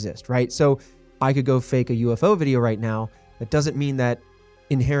 doesn't exist, right? So I could go fake a UFO video right now. That doesn't mean that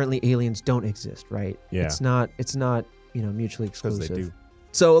inherently aliens don't exist, right? Yeah. It's not, mutually exclusive. Because they do.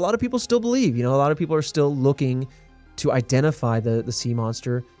 So a lot of people still believe, a lot of people are still looking to identify the sea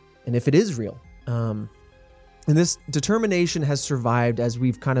monster and if it is real. And this determination has survived, as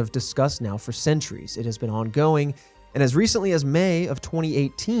we've kind of discussed now, for centuries. It has been ongoing. And as recently as May of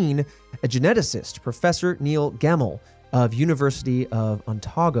 2018, a geneticist, Professor Neil Gemmell of University of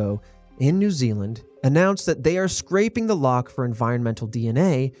Otago in New Zealand, announced that they are scraping the loch for environmental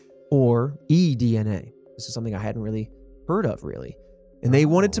DNA, or eDNA. This is something I hadn't really heard of, really. And they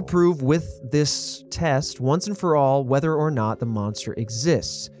wanted to prove with this test, once and for all, whether or not the monster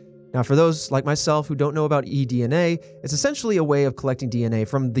exists. Now, for those like myself who don't know about eDNA, it's essentially a way of collecting DNA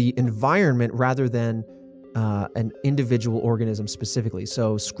from the environment rather than an individual organism specifically.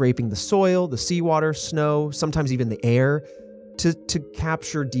 So scraping the soil, the seawater, snow, sometimes even the air to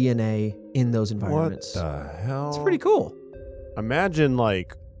capture DNA in those environments. What the hell? It's pretty cool. Imagine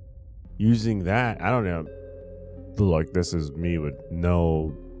like using that. I don't know. Like, this is me with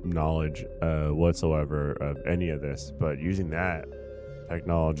no knowledge whatsoever of any of this, but using that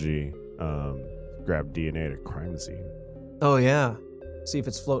technology, grab DNA at a crime scene. Oh yeah. see if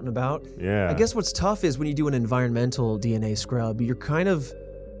it's floating about. Yeah. I guess what's tough is when you do an environmental DNA scrub, you're kind of,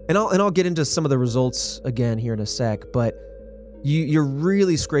 and I'll get into some of the results again here in a sec, but you're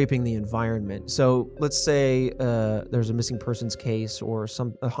really scraping the environment. So let's say there's a missing persons case or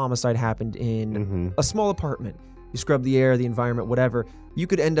a homicide happened in a small apartment. You scrub the air, the environment, whatever. You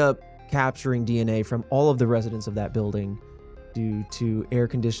could end up capturing DNA from all of the residents of that building due to air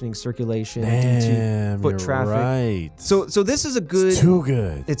conditioning, circulation, due to foot traffic. Right. So this is a good... It's too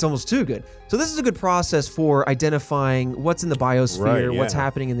good. It's almost too good. So this is a good process for identifying what's in the biosphere, what's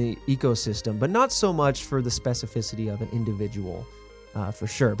happening in the ecosystem, but not so much for the specificity of an individual, for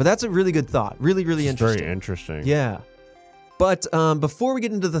sure. But that's a really good thought. Really, really interesting. Very interesting. Yeah. But before we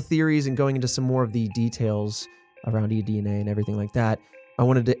get into the theories and going into some more of the details around eDNA and everything like that, I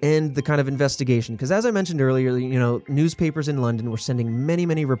wanted to end the kind of investigation because, as I mentioned earlier, newspapers in London were sending many,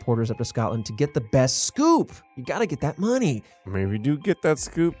 many reporters up to Scotland to get the best scoop. You got to get that money. I mean, if you do get that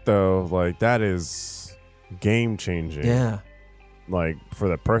scoop, though, like, that is game-changing. Yeah. Like, for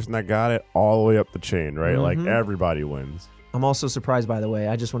the person that got it, all the way up the chain, right? Like, everybody wins. I'm also surprised, by the way.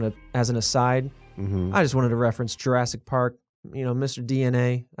 I just want to, as an aside, I just wanted to reference Jurassic Park. Mr.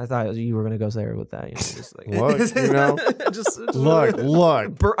 DNA. I thought you were gonna go there with that. Just like look, just look.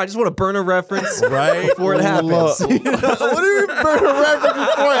 I just want to burn a reference right before it happens. What do you mean burn a reference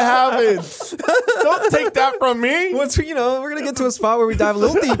before it happens? Don't take that from me. Once we're gonna get to a spot where we dive a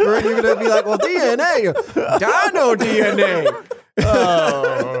little deeper, and you're gonna be like, "Well, DNA, Dino DNA."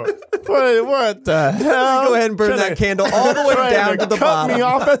 Oh, what the hell? Go ahead and burn that candle all the way down to the bottom. Cut me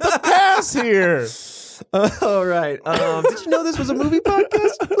off at the pass here. All right. Did you know this was a movie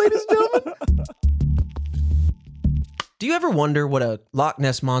podcast, ladies and gentlemen? Do you ever wonder what a Loch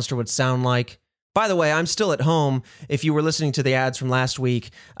Ness monster would sound like? By the way, I'm still at home. If you were listening to the ads from last week,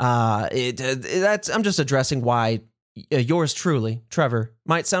 I'm just addressing why yours truly, Trevor,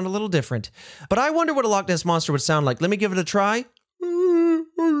 might sound a little different. But I wonder what a Loch Ness monster would sound like. Let me give it a try.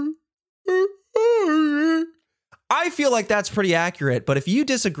 I feel like that's pretty accurate, but if you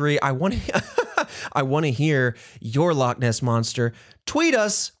disagree, I want to hear your Loch Ness monster. Tweet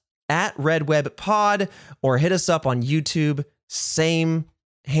us at RedWebPod or hit us up on YouTube. Same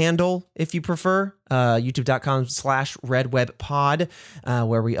handle if you prefer, youtube.com/RedWebPod,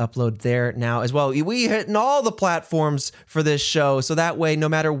 where we upload there now as well. We hit all the platforms for this show, so that way, no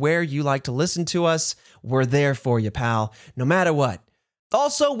matter where you like to listen to us, we're there for you, pal, no matter what.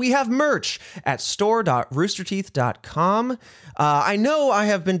 Also, we have merch at store.roosterteeth.com. I know I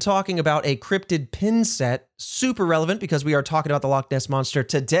have been talking about a cryptid pin set, super relevant because we are talking about the Loch Ness Monster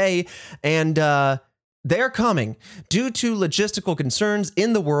today, and they're coming. Due to logistical concerns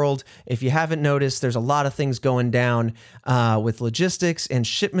in the world, if you haven't noticed, there's a lot of things going down with logistics and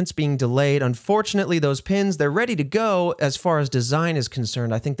shipments being delayed. Unfortunately, those pins, they're ready to go as far as design is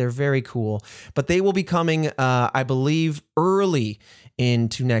concerned. I think they're very cool, but they will be coming, I believe, early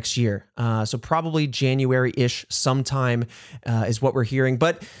into next year. So probably January-ish sometime is what we're hearing.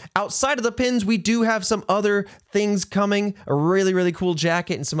 But outside of the pins, we do have some other things coming, a really, really cool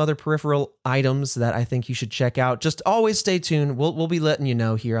jacket and some other peripheral items that I think you should check out. Just always stay tuned. We'll be letting you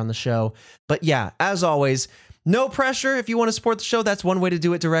know here on the show. But yeah, as always, no pressure. If you want to support the show, that's one way to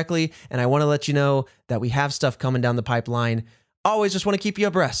do it directly. And I want to let you know that we have stuff coming down the pipeline. Always just want to keep you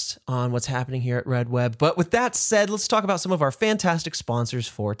abreast on what's happening here at Red Web. But with that said, let's talk about some of our fantastic sponsors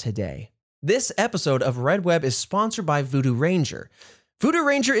for today. This episode of Red Web is sponsored by Voodoo Ranger. Voodoo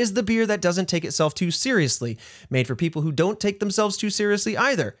Ranger is the beer that doesn't take itself too seriously, made for people who don't take themselves too seriously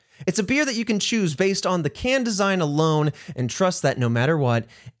either. It's a beer that you can choose based on the can design alone and trust that no matter what,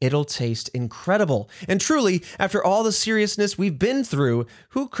 it'll taste incredible. And truly, after all the seriousness we've been through,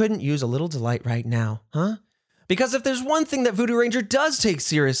 who couldn't use a little delight right now, huh? Because if there's one thing that Voodoo Ranger does take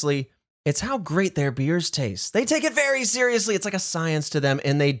seriously, it's how great their beers taste. They take it very seriously. It's like a science to them,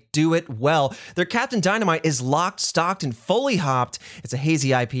 and they do it well. Their Captain Dynamite is locked, stocked, and fully hopped. It's a hazy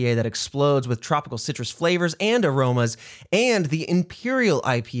IPA that explodes with tropical citrus flavors and aromas, and the Imperial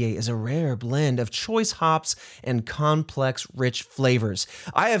IPA is a rare blend of choice hops and complex, rich flavors.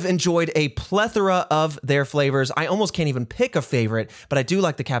 I have enjoyed a plethora of their flavors. I almost can't even pick a favorite, but I do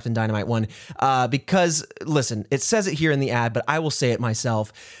like the Captain Dynamite one because, listen, it says it here in the ad, but I will say it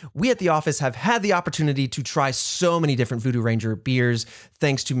myself. We at the office have had the opportunity to try so many different Voodoo Ranger beers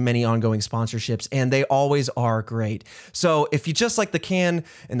thanks to many ongoing sponsorships, and they always are great. So if you just like the can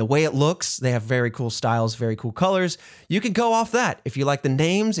and the way it looks, they have very cool styles, very cool colors, you can go off that. If you like the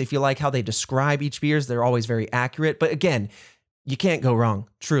names, if you like how they describe each beers, they're always very accurate. But again, you can't go wrong,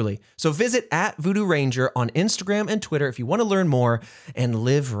 truly. So visit at Voodoo Ranger on Instagram and Twitter if you want to learn more and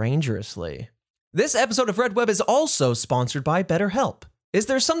live rangerously. This episode of Red Web is also sponsored by BetterHelp. Is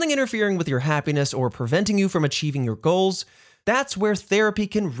there something interfering with your happiness or preventing you from achieving your goals? That's where therapy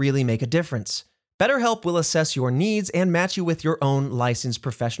can really make a difference. BetterHelp will assess your needs and match you with your own licensed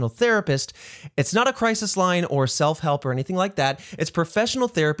professional therapist. It's not a crisis line or self-help or anything like that. It's professional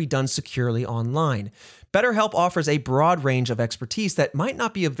therapy done securely online. BetterHelp offers a broad range of expertise that might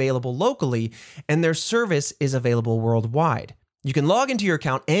not be available locally, and their service is available worldwide. You can log into your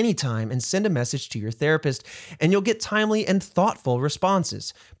account anytime and send a message to your therapist, and you'll get timely and thoughtful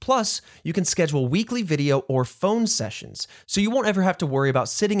responses. Plus, you can schedule weekly video or phone sessions, so you won't ever have to worry about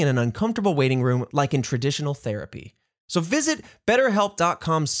sitting in an uncomfortable waiting room like in traditional therapy. So visit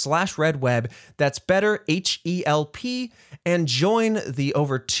betterhelp.com/redweb, that's better, H-E-L-P, and join the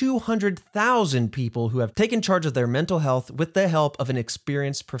over 200,000 people who have taken charge of their mental health with the help of an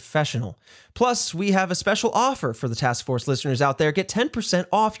experienced professional. Plus, we have a special offer for the Task Force listeners out there. Get 10%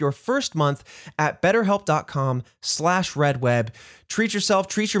 off your first month at betterhelp.com/redweb. Treat yourself,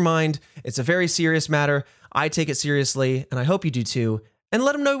 treat your mind. It's a very serious matter. I take it seriously, and I hope you do too. And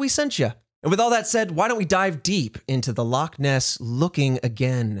let them know we sent you. And with all that said, why don't we dive deep into the Loch Ness looking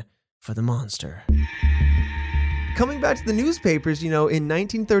again for the monster? Coming back to the newspapers, in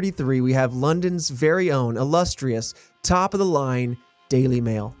 1933, we have London's very own illustrious, top-of-the-line Daily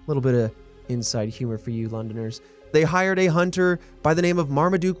Mail. A little bit of inside humor for you Londoners. They hired a hunter by the name of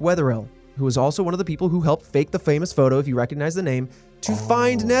Marmaduke Wetherell, who was also one of the people who helped fake the famous photo, if you recognize the name, to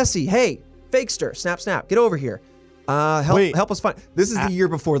find Nessie. Hey, fakester, snap, get over here. Help us find. This is the year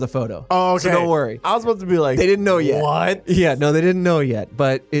before the photo. Oh, okay. So don't worry. I was about to be like, they didn't know yet. What? Yeah, no, they didn't know yet.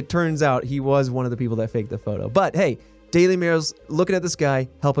 But it turns out he was one of the people that faked the photo. But hey, Daily Mail's looking at this guy.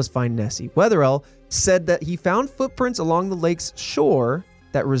 Help us find Nessie. Wetherell said that he found footprints along the lake's shore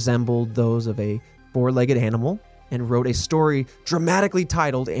that resembled those of a four-legged animal, and wrote a story dramatically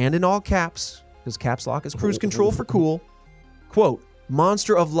titled, and in all caps, because caps lock is cruise control for cool, quote,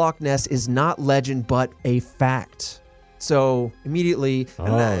 "Monster of Loch Ness is not legend, but a fact." So immediately,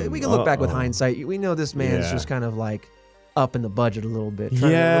 we can look back with hindsight. We know this man's just kind of like up in the budget a little bit. Trying to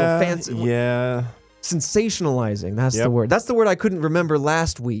get a little fancy. Yeah. Sensationalizing. That's the word. That's the word I couldn't remember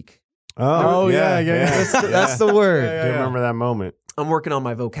last week. Oh, yeah. That's the word. Do you remember that moment? I'm working on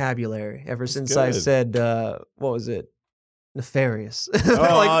my vocabulary ever since I said, what was it? Nefarious.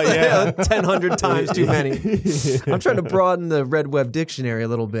 Oh, 1,000 times too many. I'm trying to broaden the Red Web dictionary a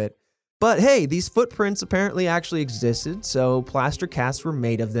little bit. But hey, these footprints apparently actually existed, so plaster casts were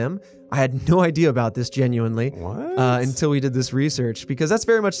made of them. I had no idea about this genuinely until we did this research, because that's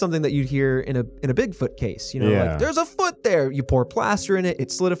very much something that you'd hear in a Bigfoot case. Like there's a foot there. You pour plaster in it,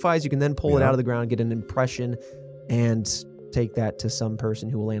 it solidifies. You can then pull it out of the ground, get an impression, and take that to some person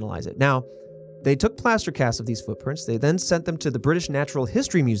who will analyze it. Now, they took plaster casts of these footprints. They then sent them to the British Natural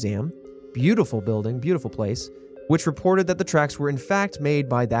History Museum. Beautiful building, beautiful place, which reported that the tracks were in fact made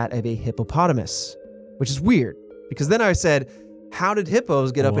by that of a hippopotamus, which is weird, because then I said, how did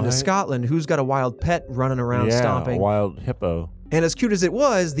hippos get up into Scotland? Who's got a wild pet running around stomping? A wild hippo. And as cute as it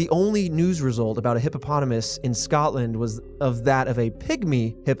was, the only news result about a hippopotamus in Scotland was of that of a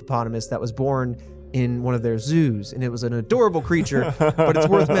pygmy hippopotamus that was born in one of their zoos, and it was an adorable creature. But it's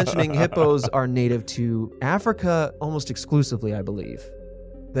worth mentioning, hippos are native to Africa almost exclusively, I believe.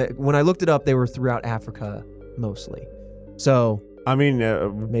 When I looked it up, they were throughout Africa mostly. So I mean,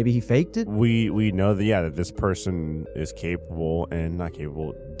 maybe he faked it. We know that this person is capable and not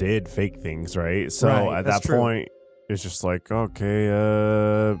capable, did fake things, right? So at that point, it's just like, okay,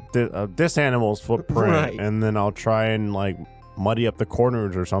 this animal's footprint, and then I'll try and like muddy up the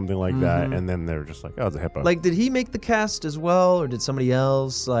corners or something like that, and then they're just like, oh, it's a hippo. Like, did he make the cast as well, or did somebody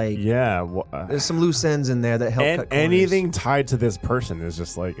else? Like, there's some loose ends in there that help cut corners. Anything tied to this person is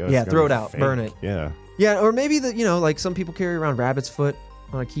just like, throw it out, burn it. Yeah, or maybe like some people carry around rabbit's foot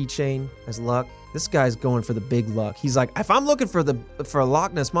on a keychain as luck. This guy's going for the big luck. He's like, if I'm looking for a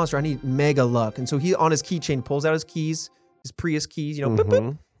Loch Ness monster, I need mega luck. And so he, on his keychain, pulls out his keys, his Prius keys, boop,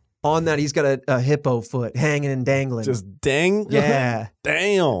 boop. On that, he's got a hippo foot hanging and dangling. Just dang? Yeah.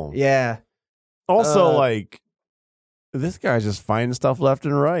 Damn. Yeah. Also, like, this guy's just finding stuff left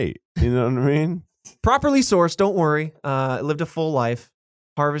and right. You know what I mean? Properly sourced, don't worry. Lived a full life.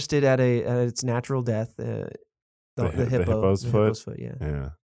 Harvested at its natural death. The hippo's foot.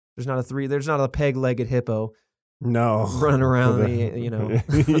 Yeah. There's not a peg-legged hippo. No. Running around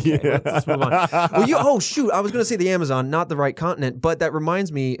Okay, let's move on. Well, shoot. I was going to say the Amazon, not the right continent, but that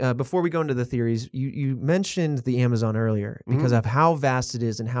reminds me, before we go into the theories, you mentioned the Amazon earlier because of how vast it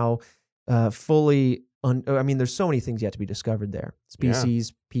is and how there's so many things yet to be discovered there.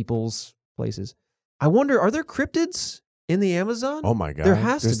 Species, peoples, places. I wonder, are there cryptids in the Amazon? Oh my God. There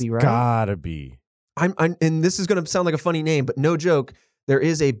has to be, right? Gotta be. And this is going to sound like a funny name, but no joke. there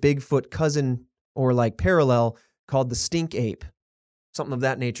is a Bigfoot cousin or like parallel called the stink ape, something of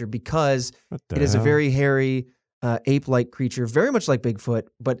that nature, because it is a very hairy ape-like creature, very much like Bigfoot,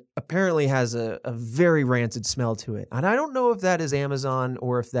 but apparently has a very rancid smell to it. And I don't know if that is Amazon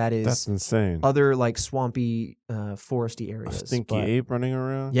or if that's insane. Other like swampy, foresty areas. A stinky ape running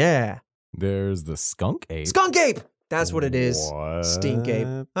around? Yeah. There's the skunk ape. Skunk ape! That's what it is. What? Stink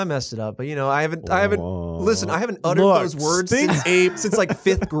ape. I messed it up, but I haven't uttered Look, those words stink ape since like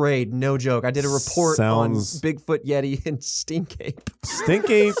 5th grade. No joke. I did a report on Bigfoot, Yeti, and stink ape. Stink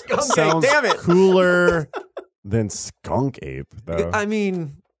ape sounds cooler than skunk ape, though. I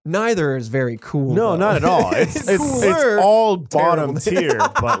mean, neither is very cool. No, not at all. It's all bottom tier,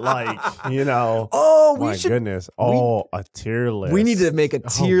 but like, goodness. A tier list. We need to make a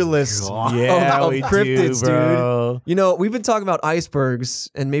tier list of cryptids, bro. dude. We've been talking about icebergs,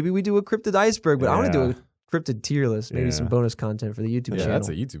 and maybe we do a cryptid iceberg, but I want to do a cryptid tier list, maybe some bonus content for the YouTube channel. That's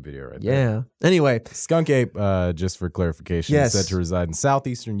a YouTube video right there. Yeah. Anyway. Skunk ape, just for clarification, is said to reside in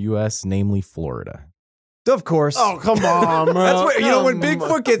southeastern U.S., namely Florida. Of course. Oh, come on, bro. That's what, when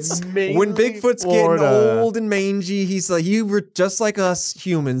Bigfoot's getting old and mangy, he's like, just like us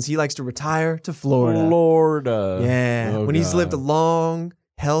humans, he likes to retire to Florida. Yeah. When he's lived a long,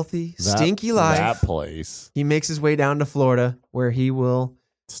 healthy, stinky life. That place. He makes his way down to Florida where he will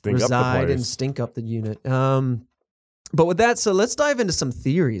reside and stink up the unit. But with that, so let's dive into some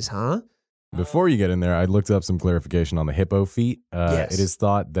theories, huh? Before you get in there, I looked up some clarification on the hippo feet. Yes. It is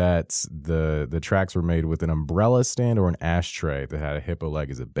thought that the tracks were made with an umbrella stand or an ashtray that had a hippo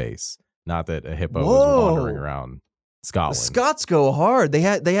leg as a base. Not that a hippo was wandering around Scotland. The Scots go hard. They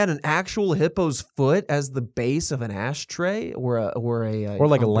had an actual hippo's foot as the base of an ashtray or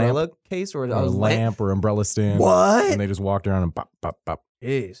like a lamp case or a lamp or umbrella stand. What? And they just walked around and pop, pop, pop.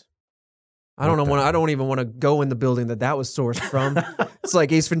 Jeez. I don't even want to go in the building that was sourced from. It's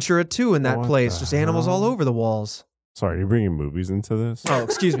like Ace Ventura 2 in that place. Just animals all over the walls. Sorry, are you bringing movies into this? Oh,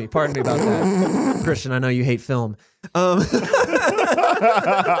 excuse me. Pardon me about that. Christian, I know you hate film.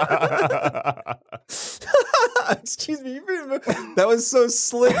 Excuse me. That was so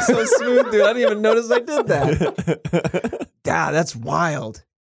slick, so smooth, dude. I didn't even notice I did that. Yeah, that's wild.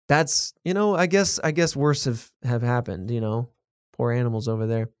 That's, I guess worse have happened, Poor animals over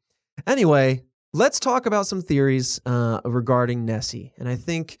there. Anyway, let's talk about some theories regarding Nessie. And I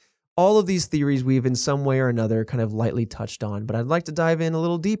think all of these theories we've in some way or another kind of lightly touched on, but I'd like to dive in a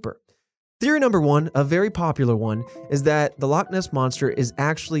little deeper. Theory number one, a very popular one, is that the Loch Ness Monster is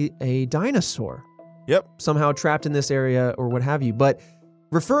actually a dinosaur. Yep. Somehow trapped in this area or what have you. But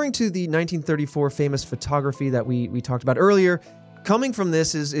referring to the 1934 famous photography that we talked about earlier, coming from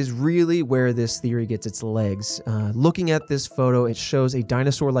this is really where this theory gets its legs. Looking at this photo, it shows a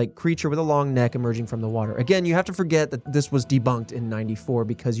dinosaur-like creature with a long neck emerging from the water. Again, you have to forget that this was debunked in 94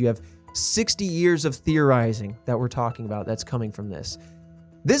 because you have 60 years of theorizing that we're talking about that's coming from this.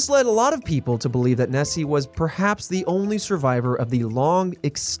 This led a lot of people to believe that Nessie was perhaps the only survivor of the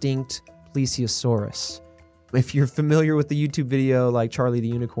long-extinct Plesiosaurus. If you're familiar with the YouTube video like Charlie the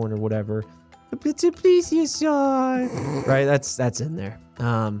Unicorn or whatever, it's a plesiosaur. Right, that's in there.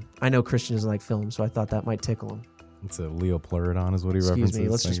 I know Christian doesn't like film, so I thought that might tickle him. It's a Leopleurodon is what he references. Excuse me,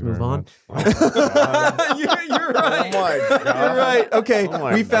 let's just move on. Oh You're right. Oh my God. You're right. Okay,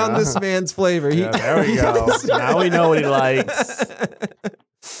 we found this man's flavor. There we go. Now we know what he likes.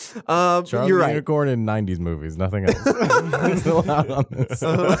 Charlie you're the right. Unicorn in 90s movies, nothing else. It's allowed on this.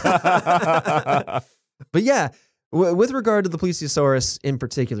 But yeah, with regard to the Plesiosaurus in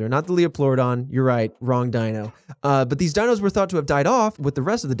particular, not the Leopleurodon, you're right, wrong dino. But these dinos were thought to have died off with the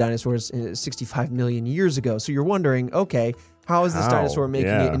rest of the dinosaurs 65 million years ago. So you're wondering, okay, how is this dinosaur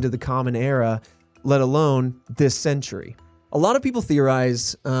making it into the common era, let alone this century? A lot of people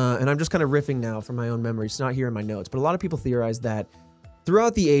theorize, and I'm just kind of riffing now from my own memory, it's not here in my notes, but a lot of people theorize that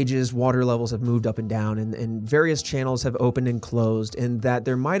throughout the ages, water levels have moved up and down, and various channels have opened and closed, and that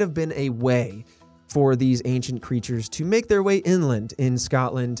there might have been a way for these ancient creatures to make their way inland in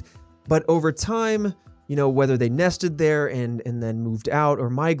Scotland. But over time, whether they nested there and then moved out or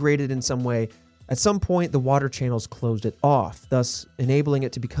migrated in some way, at some point the water channels closed it off, thus enabling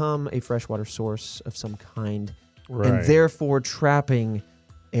it to become a freshwater source of some kind, and therefore trapping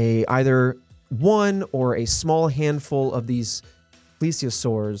either one or a small handful of these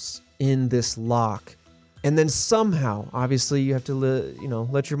plesiosaurs in this loch. And then somehow, obviously you have to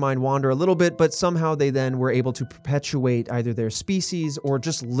let your mind wander a little bit, but somehow they then were able to perpetuate either their species or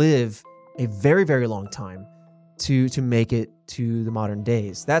just live a very, very long time to make it to the modern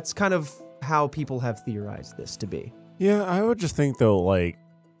days. That's kind of how people have theorized this to be. Yeah, I would just think though, like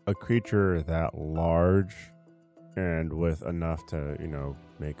a creature that large and with enough to,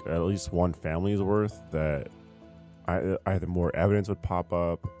 make at least one family's worth, that either more evidence would pop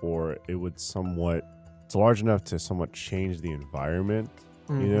up, or it would it's large enough to somewhat change the environment.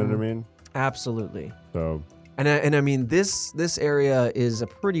 You know what I mean? Absolutely. So, and I mean, this area is a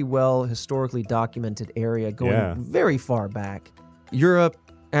pretty well historically documented area going very far back. Europe,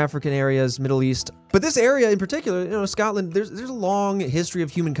 African areas, Middle East. But this area in particular, Scotland, there's a long history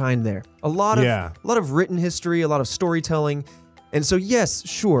of humankind there. A lot of written history, a lot of storytelling. And so, yes,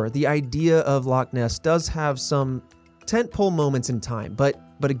 sure, the idea of Loch Ness does have some tentpole moments in time. But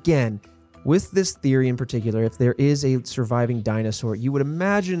again, with this theory in particular, if there is a surviving dinosaur, you would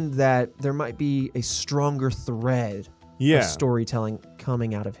imagine that there might be a stronger thread of storytelling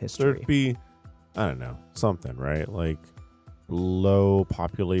coming out of history. There'd be, I don't know, something, right? Like low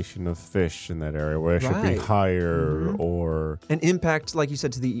population of fish in that area where it should be higher, or an impact, like you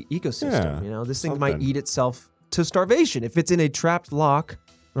said, to the ecosystem. This thing might eat itself to starvation if it's in a trapped loch,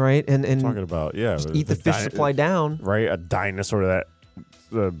 right? And talking about just eat the fish supply down, right? A dinosaur that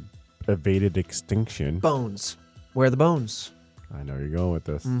evaded extinction. Bones. Where are the bones? I know you're going with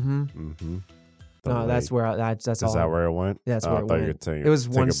this. No, that's where that's all. Is that where it went? That's where it went. It was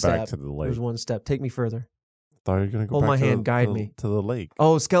one step. Back to the lake. It was one step. Take me further. Thought you were gonna go Hold back my to hand, guide me to the lake.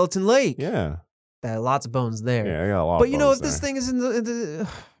 Oh, Skeleton Lake. Yeah, lots of bones there. Yeah, I got a lot. But of bones if this thing is in the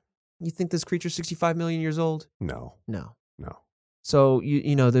you think this creature's 65 million years old? No. So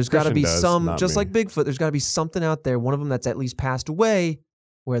there's got to be some, just me. like Bigfoot. There's got to be something out there. One of them that's at least passed away.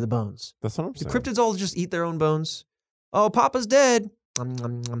 Where are the bones? That's what I'm Do saying. cryptids all just eat their own bones? Oh, Papa's dead.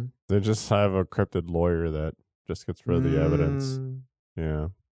 They just have a cryptid lawyer that just gets rid of the evidence. Yeah.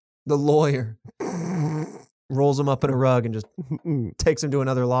 The lawyer rolls him up in a rug and just takes him to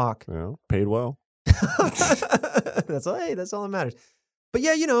another loch. Yeah, paid well. That's all that matters. But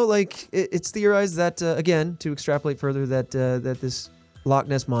yeah, it's theorized that, again, to extrapolate further, that this Loch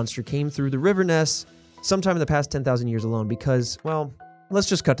Ness monster came through the River Ness sometime in the past 10,000 years alone because, well, let's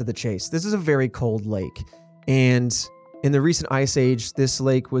just cut to the chase. This is a very cold lake. And in the recent ice age, this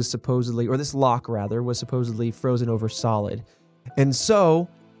lake was supposedly, or this loch rather, was supposedly frozen over solid. And so,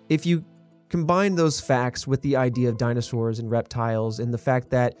 if you combine those facts with the idea of dinosaurs and reptiles and the fact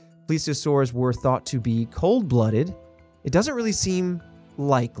that plesiosaurs were thought to be cold-blooded, it doesn't really seem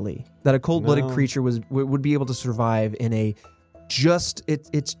likely that a cold-blooded creature would be able to survive in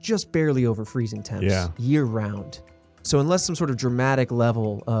it's just barely over freezing temps year-round. So unless some sort of dramatic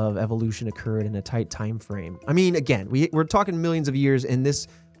level of evolution occurred in a tight time frame. I mean, again, we're talking millions of years, and this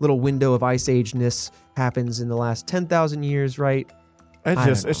little window of ice age-ness happens in the last 10,000 years, right?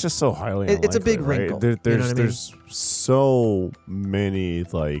 It's just so highly unlikely, it's a big wrinkle. Right? There's so many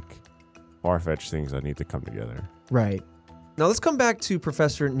far-fetched things that need to come together. Right. Now let's come back to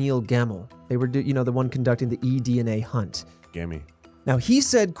Professor Neil Gemmell. They were the one conducting the eDNA hunt. Gimme. Now he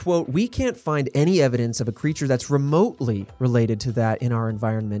said, quote, "We can't find any evidence of a creature that's remotely related to that in our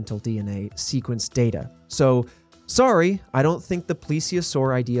environmental DNA sequence data. So, sorry, I don't think the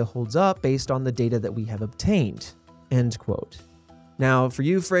plesiosaur idea holds up based on the data that we have obtained." End quote. Now, for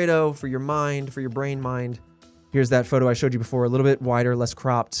you, Fredo, for your brain mind, here's that photo I showed you before, a little bit wider, less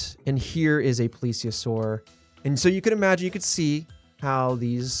cropped. And here is a plesiosaur. And so you could see how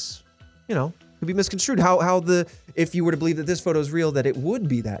these, could be misconstrued. How if you were to believe that this photo is real, that it would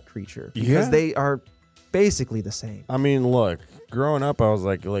be that creature. Because they are basically the same. I mean, look, growing up, I was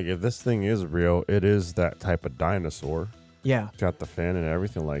like, if this thing is real, it is that type of dinosaur. Yeah. It's got the fin and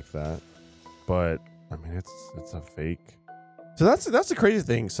everything like that. But, I mean, it's a fake. So that's the crazy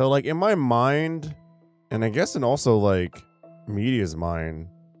thing. So, in my mind, and I guess in also, media's mind,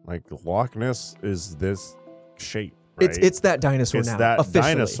 Loch Ness is this shape. Right? It's that dinosaur now. It's that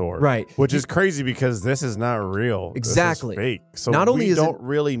officially. dinosaur. Right. Which is crazy because this is not real. Exactly. This is fake. So not only we is don't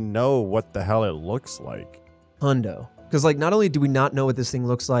really know what the hell it looks like. Hundo. Because not only do we not know what this thing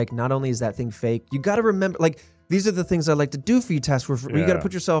looks like, not only is that thing fake, you got to remember, these are the things I like to do for you, Tess, where you got to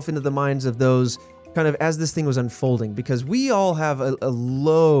put yourself into the minds of those kind of as this thing was unfolding, because we all have a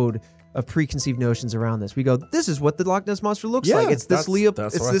load of preconceived notions around this. We go, this is what the Loch Ness monster looks like. It's this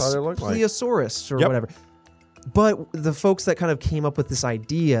Plesiosaurus or whatever. But the folks that kind of came up with this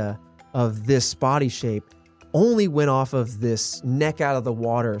idea of this body shape only went off of this neck out of the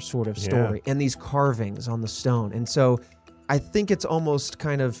water sort of story and these carvings on the stone. And so I think it's almost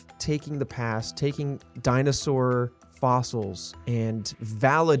kind of taking the past, taking dinosaur fossils and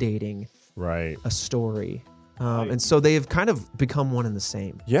validating a story. And so they have kind of become one and the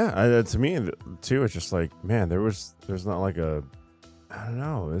same. Yeah, to me too, it's just man, there's not I don't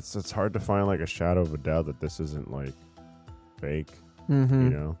know. It's hard to find a shadow of a doubt that this isn't fake.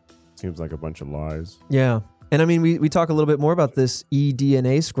 Mm-hmm. Seems like a bunch of lies. Yeah. And I mean, we talk a little bit more about this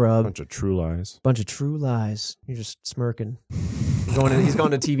eDNA scrub. Bunch of true lies. Bunch of true lies. You're just smirking. He's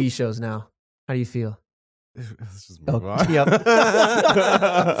going to TV shows now. How do you feel? Let's just move on. Yep.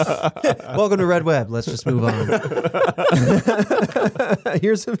 Welcome to Red Web. Let's just move on.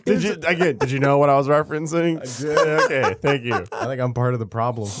 Did you know what I was referencing? I did. Okay, thank you. I think I'm part of the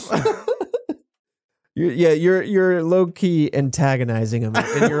problem. You're low key antagonizing him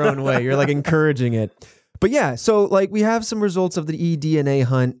in your own way. You're like encouraging it. But yeah, so like we have some results of the eDNA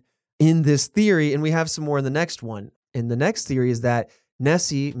hunt in this theory, and we have some more in the next one. And the next theory is that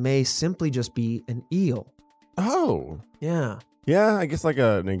Nessie may simply just be an eel. Oh. Yeah. Yeah, I guess like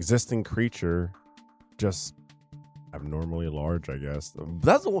an existing creature, just abnormally large, I guess.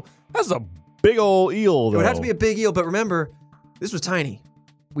 That's a big old eel, though. It would have to be a big eel, but remember, this was tiny.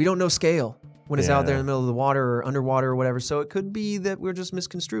 We don't know scale when it's out there in the middle of the water or underwater or whatever. So it could be that we're just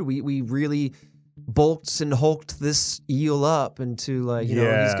misconstrued. We really bulked and hulked this eel up into like,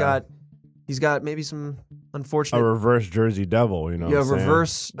 he's got maybe some unfortunate... A reverse Jersey Devil, you know. Yeah,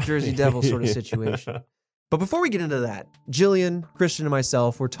 reverse Jersey Devil sort of situation. But before we get into that, Jillian, Christian, and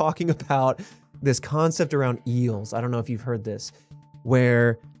myself, we're talking about this concept around eels. I don't know if you've heard this,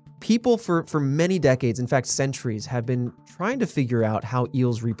 where people for many decades, in fact centuries, have been trying to figure out how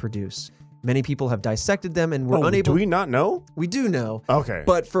eels reproduce. Many people have dissected them and were unable... Do we not know? We do know. Okay.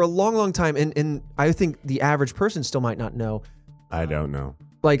 But for a long, long time, and I think the average person still might not know. I don't know.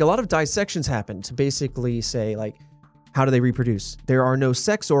 Like a lot of dissections happen to basically say like, how do they reproduce? There are no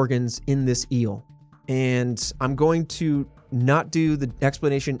sex organs in this eel. And I'm going to not do the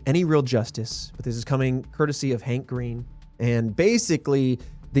explanation any real justice, but this is coming courtesy of Hank Green. And basically,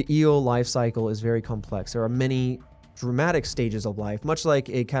 the eel life cycle is very complex. There are many dramatic stages of life, much like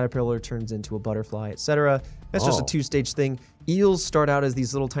a caterpillar turns into a butterfly, etc. That's just a two-stage thing. Eels start out as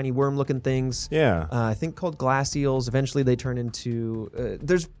these little tiny worm-looking things. Yeah. I think called glass eels. Eventually, they turn into...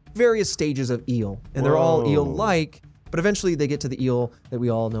 there's various stages of eel, and they're all eel-like, but eventually they get to the eel that we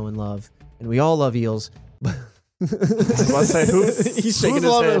all know and love. And we all love eels. He's shaking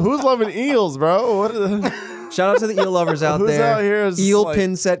his head. Who's loving eels, bro? Shout out to the eel lovers out Who's there. out here eel like,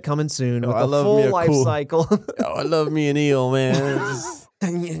 pin set coming soon with a full life cycle. I love me an eel, man.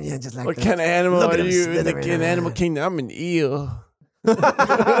 Just like what kind of animal are you in the animal kingdom? I'm an eel.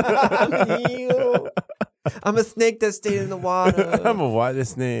 I'm an eel. I'm a snake that stayed in the water. I'm a water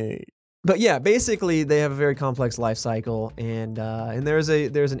snake. But yeah, basically they have a very complex life cycle, and there's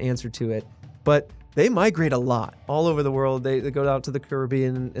an answer to it. But they migrate a lot all over the world. They go out to the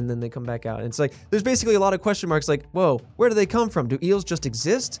Caribbean and then they come back out. And it's like there's basically a lot of question marks. Like, whoa, where do they come from? Do eels just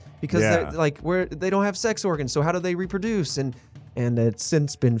exist? Because they're like they don't have sex organs. So how do they reproduce? And it's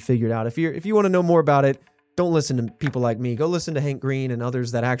since been figured out. If you want to know more about it, don't listen to people like me. Go listen to Hank Green and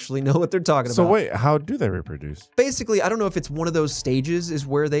others that actually know what they're talking about. So wait, how do they reproduce? Basically, I don't know if it's one of those stages is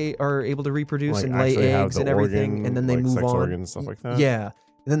where they are able to reproduce like and lay eggs and everything, organ, and then they like move sex on. Organs, stuff like that? Yeah.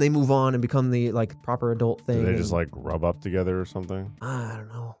 And then they move on and become the like proper adult thing. Do they just like rub up together or something? I don't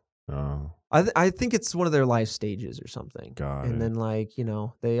know. Oh. I think it's one of their life stages or something. Got and it. Then like,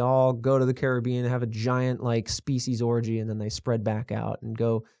 they all go to the Caribbean and have a giant like species orgy, and then they spread back out and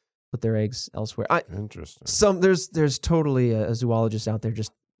go put their eggs elsewhere. Interesting. There's totally a zoologist out there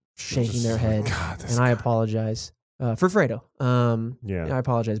just shaking their head. God, and I apologize for Fredo. I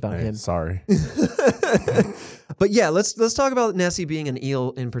apologize about him. Sorry. But yeah, let's talk about Nessie being an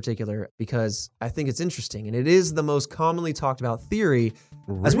eel in particular, because I think it's interesting, and it is the most commonly talked about theory,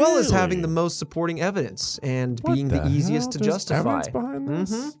 as well as having the most supporting evidence and being the easiest to justify. Evidence behind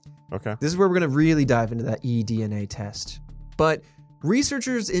this? Okay. This is where we're going to really dive into that eDNA test. But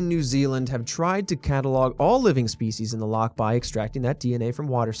researchers in New Zealand have tried to catalog all living species in the loch by extracting that DNA from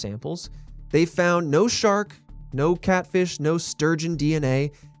water samples. They found no shark, no catfish, no sturgeon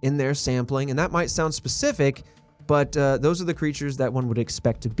DNA in their sampling, and that might sound specific, but those are the creatures that one would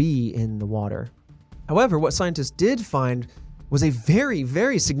expect to be in the water. However, what scientists did find was a very,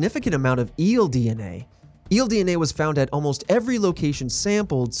 very significant amount of eel DNA. Eel DNA was found at almost every location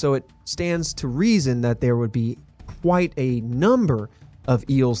sampled, so it stands to reason that there would be quite a number of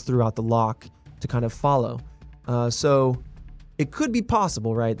eels throughout the loch to kind of follow. So it could be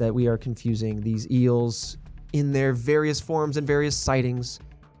possible, right, that we are confusing these eels in their various forms and various sightings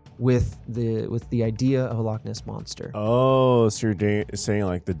with the idea of a Loch Ness monster. Oh, so you're saying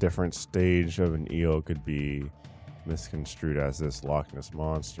like the different stage of an eel could be misconstrued as this Loch Ness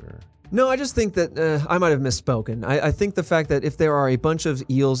monster. No, I just think that I might have misspoken. I think the fact that if there are a bunch of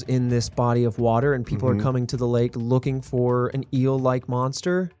eels in this body of water and people are coming to the lake looking for an eel-like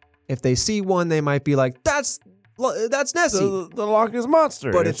monster, if they see one, they might be like, that's Nessie. The Loch Ness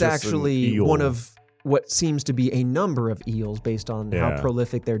monster. But it's actually one of what seems to be a number of eels based on how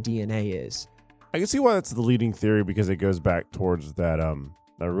prolific their DNA is. I can see why that's the leading theory because it goes back towards that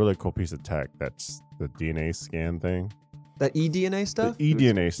really cool piece of tech that's the DNA scan thing. That eDNA stuff? The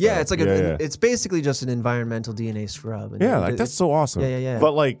eDNA stuff. Yeah, it's like it's basically just an environmental DNA scrub. And that's so awesome. Yeah.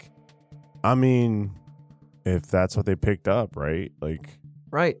 But like, I mean, if that's what they picked up, right? Like,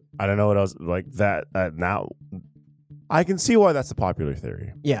 right. I don't know what else like that. Now, I can see why that's a popular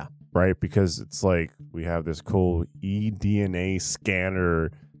theory. Yeah. Right, because it's like we have this cool eDNA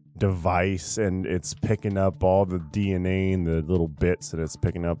scanner device, and it's picking up all the DNA and the little bits, and it's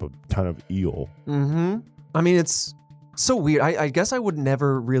picking up a ton of eel. Mm-hmm. I mean, it's so weird. I guess I would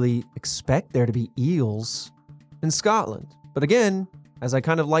never really expect there to be eels in Scotland. But again, as I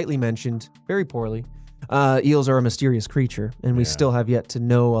kind of lightly mentioned, very poorly, eels are a mysterious creature, and we still have yet to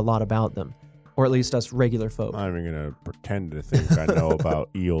know a lot about them. Or at least us regular folk. I'm not even going to pretend to think I know about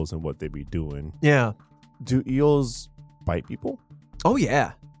eels and what they be doing. Yeah. Do eels bite people? Oh,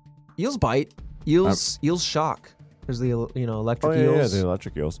 yeah. Eels bite. Eels shock. There's the electric eels. Yeah, the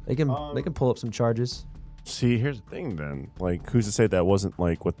electric eels. They can pull up some charges. See, here's the thing then. Like, who's to say that wasn't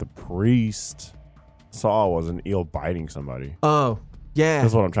like what the priest saw was an eel biting somebody? Oh, yeah.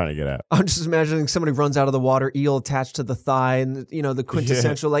 That's what I'm trying to get at. I'm just imagining somebody runs out of the water, eel attached to the thigh, and the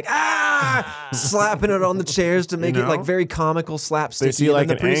quintessential slapping it on the chairs to make it like very comical slapsticky. They see like and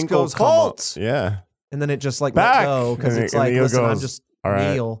then an the priest ankle goes, halt! Yeah. And then it just like Back! let go because it's like, listen, I'm just all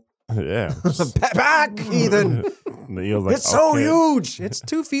right. eel. Yeah. Back, heathen. The eel's like, it's so huge. It's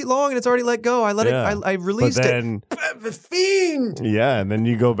 2 feet long and it's already let go. I let it. I released it. Fiend. Yeah, and then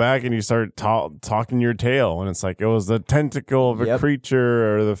you go back and you start talking your tail, and it's like it was the tentacle of a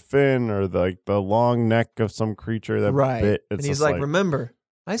creature, or the fin, or the long neck of some creature that bit. And he's like, remember,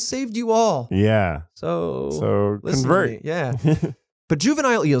 I saved you all. Yeah. So convert. Yeah. But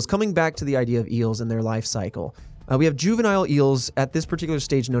juvenile eels, coming back to the idea of eels and their life cycle, we have juvenile eels at this particular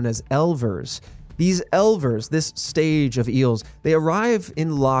stage known as elvers. These elvers, this stage of eels, they arrive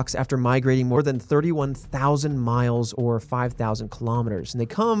in lochs after migrating more than 31,000 miles or 5,000 kilometers. And they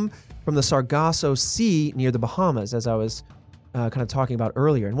come from the Sargasso Sea near the Bahamas, as I was kind of talking about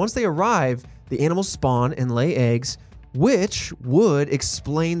earlier. And once they arrive, the animals spawn and lay eggs, which would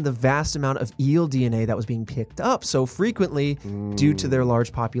explain the vast amount of eel DNA that was being picked up so frequently due to their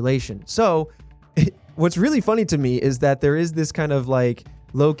large population. So what's really funny to me is that there is this kind of like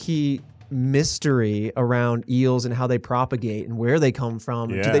low-key mystery around eels and how they propagate and where they come from.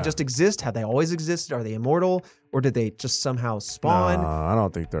 Yeah. Do they just exist? Have they always existed? Are they immortal? Or did they just somehow spawn? No, I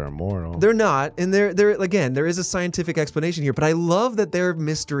don't think they're immortal. They're not. And there again, there is a scientific explanation here, but I love that their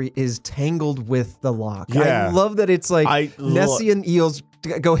mystery is tangled with the loch. Yeah. I love that it's like Nessie and eels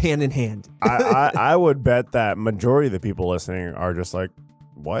go hand in hand. I would bet that majority of the people listening are just like,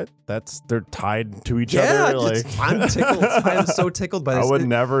 what? They're tied to each other? Like, I'm tickled. I am so tickled by this. I would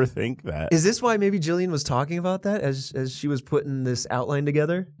never think that. Is this why maybe Jillian was talking about that as she was putting this outline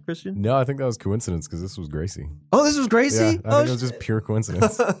together, Christian? No, I think that was coincidence because this was Gracie. Oh, this was Gracie? Yeah, I think it was just pure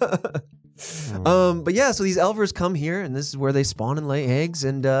coincidence. But yeah, so these elvers come here, and this is where they spawn and lay eggs,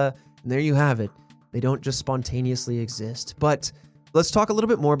 and there you have it. They don't just spontaneously exist. But let's talk a little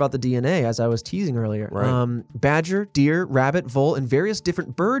bit more about the DNA, as I was teasing earlier. Right. Badger, deer, rabbit, vole, and various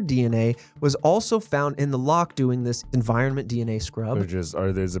different bird DNA was also found in the loch doing this environment DNA scrub.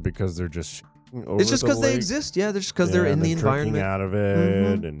 Is it because they're just it's just because they exist. Yeah, they're just because they're in the environment. Drinking out of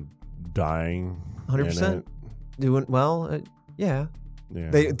it and dying. 100%. Doing well. Yeah.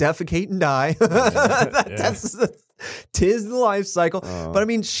 Yeah. They defecate and die. Tis the life cycle. But I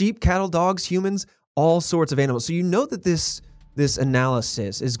mean, sheep, cattle, dogs, humans, all sorts of animals. So you know that this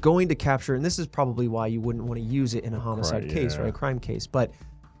analysis is going to capture, and this is probably why you wouldn't want to use it in a homicide case or a crime case, but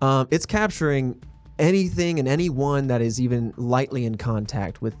it's capturing anything and anyone that is even lightly in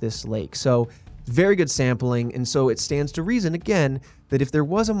contact with this lake. So very good sampling, and so it stands to reason, again, that if there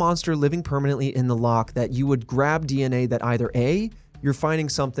was a monster living permanently in the loch, that you would grab DNA that either A, you're finding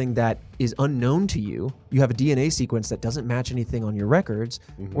something that is unknown to you, you have a DNA sequence that doesn't match anything on your records,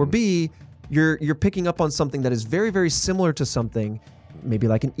 or B, you're picking up on something that is very, very similar to something, maybe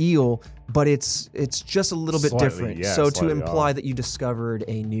like an eel, but it's just a little bit different. Yeah, so to imply that you discovered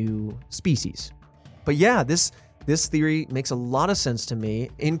a new species. But yeah, this theory makes a lot of sense to me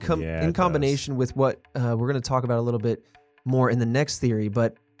in combination with what we're going to talk about a little bit more in the next theory.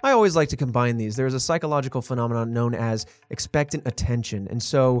 But I always like to combine these. There's a psychological phenomenon known as expectant attention. And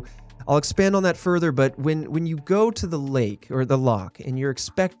so I'll expand on that further. But when you go to the lake or the loch and you're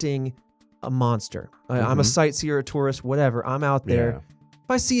expecting a monster, I'm a sightseer, a tourist, whatever, I'm out there. If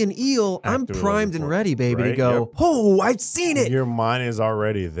If I see an eel, I'm Actively primed and looking for it, ready, baby, to right? go, Yep. oh, I've seen it. Your mind is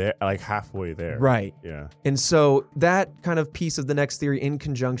already there, like halfway there. Right. Yeah. And so that kind of piece of the next theory in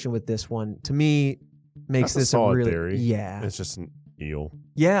conjunction with this one, to me, makes That's a this solid really theory. Yeah. It's just an eel.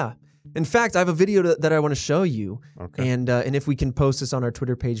 Yeah. In fact, I have a video that I want to show you, Okay. and if we can post this on our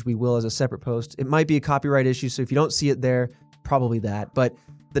Twitter page, we will as a separate post. It might be a copyright issue, so if you don't see it there, probably that. But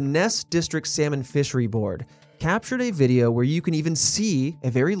the Ness District Salmon Fishery Board captured a video where you can even see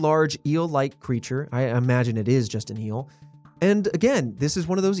a very large eel-like creature. I imagine it is just an eel. And again, this is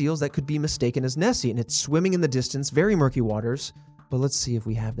one of those eels that could be mistaken as Nessie, and it's swimming in the distance, very murky waters. But let's see if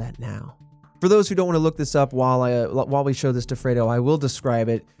we have that now. For those who don't want to look this up while we show this to Fredo, I will describe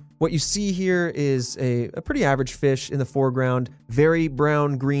it. What you see here is a pretty average fish in the foreground, very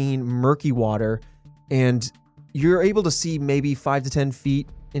brown-green, murky water, and you're able to see maybe 5 to 10 feet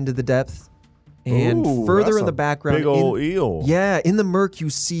into the depth. And Ooh, further that's in the a background, big old eel. Yeah, in the murk,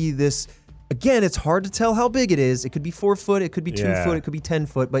 you see this. Again, it's hard to tell how big it is. It could be 4 foot, it could be 2 foot, it could be 10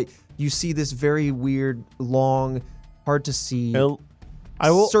 foot, but you see this very weird, long, hard to see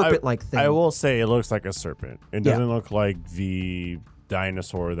serpent-like thing. I will say it looks like a serpent. It Yeah. doesn't look like the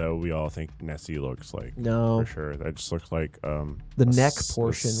dinosaur that we all think Nessie looks like. No. For sure. That just looks like The neck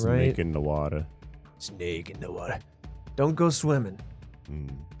portion, a right? snake in the water. Snake in the water. Don't go swimming. Mm.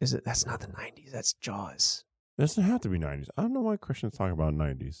 Is it? That's not the 90s. That's Jaws. It doesn't have to be 90s. I don't know why Christian's talking about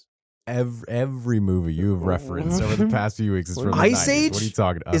 90s. Every movie you've referenced over the past few weeks is from the Ice 90s. Age? What are you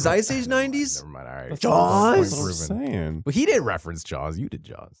talking about? Is Ice Age 90s? Never mind. All right. Jaws? That's what I'm Proven. saying. Well, he didn't reference Jaws. You did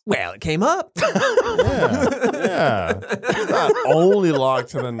Jaws. Well, it came up. Yeah. It's not only locked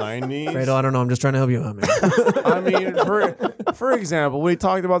to the 90s. Fredo, I don't know. I'm just trying to help you out, man. I mean, for example, when he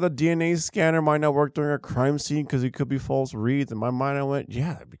talked about the DNA scanner might not work during a crime scene because it could be false reads, in my mind I went,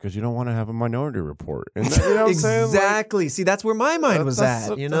 yeah, because you don't want to have a minority report. And that, you know what I'm saying? Like, Exactly. See, that's where my mind was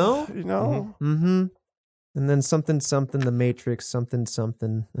at, you know? You know? Mm-hmm. And then something, The Matrix, something,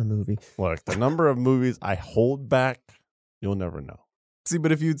 a movie. Look, the number of movies I hold back, you'll never know. See,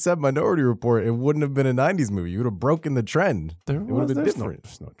 but if you'd said Minority Report, it wouldn't have been a 90s movie. You would have broken the trend. It would have been different.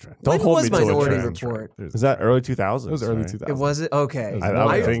 There's no trend. When Don't hold was me to a Minority trend. Report? Is that early 2000s? It was early right? 2000s. It was it? Okay.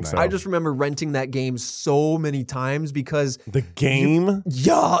 I would think so. I just remember renting that game so many times because The game?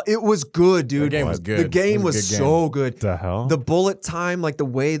 yeah, it was good, dude. The game was good. The game It was a was good so good. The hell? The bullet time, like the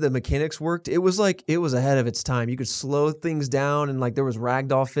way the mechanics worked, it was ahead of its time. You could slow things down and like there was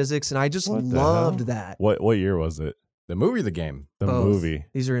ragdoll physics, and I just What the loved hell? that. What year was it? The movie or the game? The Both. movie.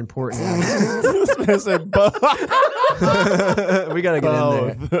 These are important. This man said both. We gotta get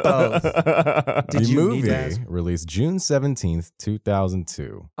in there. Both. Did The you need movie to ask? released June 17th,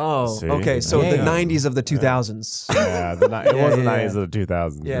 2002. Oh, See? okay. So the Damn. 90s of the 2000s. Yeah, it was the Yeah, 90s of the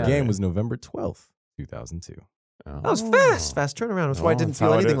 2000s. Yeah. The game was November 12th, 2002. That was fast turnaround. That's why I Oh, didn't that's feel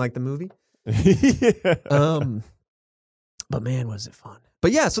how it anything is. like the movie. yeah. But man, was it fun.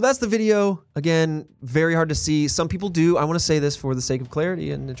 But yeah, so that's the video. Again, very hard to see. Some people do. I want to say this for the sake of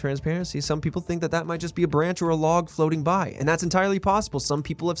clarity and transparency. Some people think that might just be a branch or a log floating by, and that's entirely possible. Some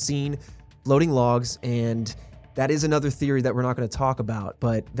people have seen floating logs, and that is another theory that we're not going to talk about,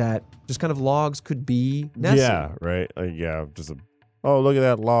 but that just kind of logs could be Nessie. Yeah, right. Just look at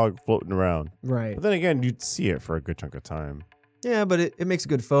that log floating around. Right. But then again, you'd see it for a good chunk of time. Yeah, but it makes a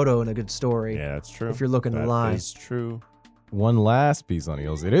good photo and a good story. Yeah, that's true. If you're looking to lie. That is true. One last piece on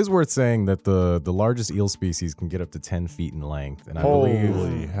eels. It is worth saying that the largest eel species can get up to 10 feet in length. And I Holy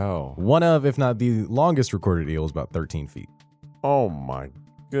believe hell. one of, if not the longest recorded eel is about 13 feet. Oh my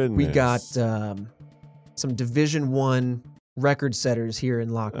goodness. We got some Division I record setters here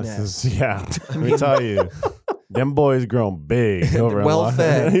in Loch Ness. Let me tell you. Them boys grown big over Well in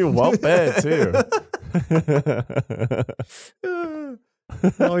fed. Well fed too.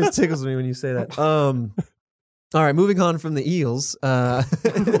 It always tickles me when you say that. All right, moving on from the eels. Never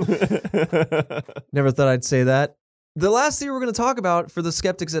thought I'd say that. The last theory we're going to talk about for the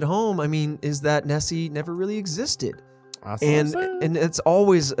skeptics at home, is that Nessie never really existed, and it's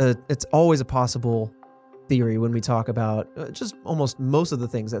always a possible theory when we talk about just almost most of the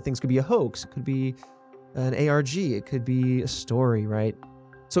things. That things could be a hoax, it could be an ARG, it could be a story, right?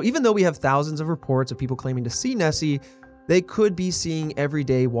 So even though we have thousands of reports of people claiming to see Nessie, they could be seeing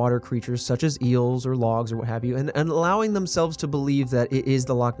everyday water creatures such as eels or logs or what have you, and allowing themselves to believe that it is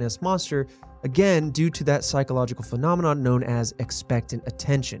the Loch Ness Monster, again, due to that psychological phenomenon known as expectant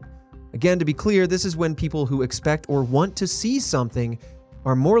attention. Again, to be clear, this is when people who expect or want to see something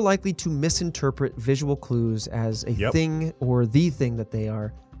are more likely to misinterpret visual clues as a thing or the thing that they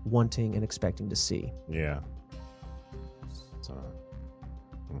are wanting and expecting to see. Yeah. So,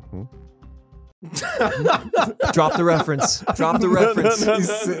 Drop the reference. Drop the reference.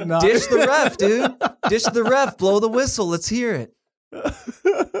 He's sitting on Dish the ref, dude. Dish the ref. Blow the whistle. Let's hear it.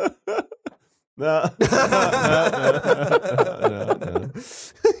 No.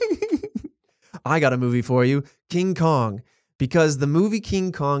 I got a movie for you, King Kong, because the movie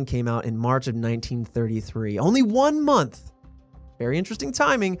King Kong came out in March of 1933. Only 1 month. Very interesting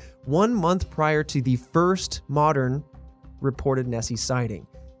timing. 1 month prior to the first modern reported Nessie sighting.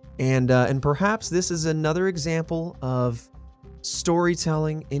 And perhaps this is another example of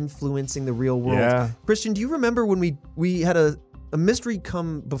storytelling influencing the real world. Yeah. Christian, do you remember when we had a mystery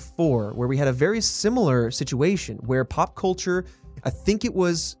come before where we had a very similar situation where pop culture, I think it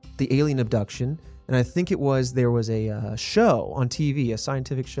was the alien abduction, and I think there was a show on TV, a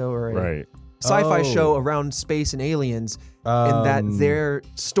scientific show or a sci-fi show around space and aliens, and that their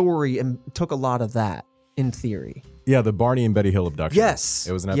story took a lot of that in theory. Yeah, the Barney and Betty Hill abduction. Yes.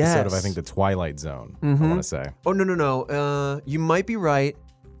 It was an episode of, I think, The Twilight Zone, I want to say. Oh, no. You might be right,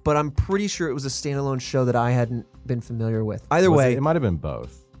 but I'm pretty sure it was a standalone show that I hadn't been familiar with. Either way. It might have been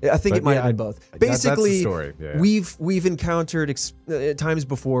both. I think it might have been both. Basically, that's the story. Yeah. we've encountered times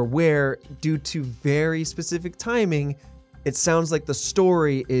before where, due to very specific timing, it sounds like the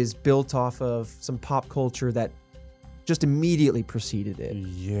story is built off of some pop culture that just immediately preceded it.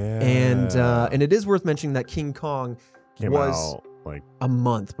 Yeah. And it is worth mentioning that King Kong was out like a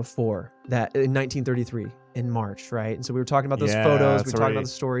month before that, in 1933, in March, right? And so we were talking about those photos, we were talking about the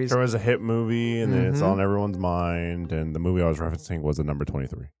stories. There was a hit movie, and then it's on everyone's mind, and the movie I was referencing was the number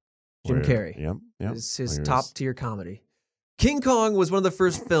 23. Jim Carrey. Yep. His top-tier comedy. King Kong was one of the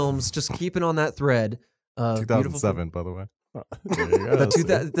first films, just keeping on that thread. 2007, by the way. There you go.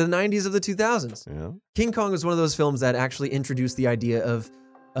 The 90s of the 2000s. Yeah. King Kong was one of those films that actually introduced the idea of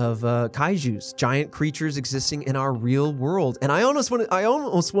kaijus, giant creatures existing in our real world. And I almost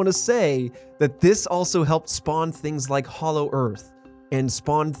want to say that this also helped spawn things like Hollow Earth and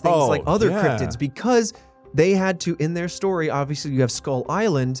spawn things like other cryptids, because they had to, in their story, obviously you have Skull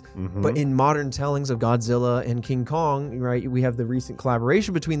Island, but in modern tellings of Godzilla and King Kong, right, we have the recent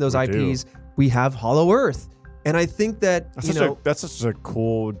collaboration between those IPs. We have Hollow Earth. And I think that, that's such a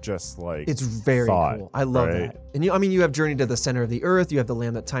cool, just like, it's very cool. I love that. And you have Journey to the Center of the Earth. You have The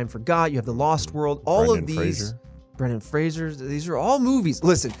Land That Time Forgot. You have The Lost World. All of these. Brendan Fraser. These are all movies.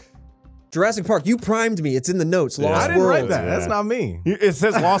 Listen, Jurassic Park, you primed me. It's in the notes. Lost World. I didn't write that. That's not me. It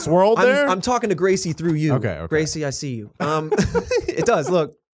says Lost World there? I'm talking to Gracie through you. Okay. Gracie, I see you. It does,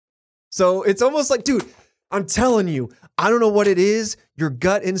 look. So it's almost like, dude, I'm telling you, I don't know what it is, your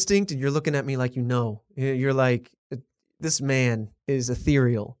gut instinct, and you're looking at me like you know. You're like, this man is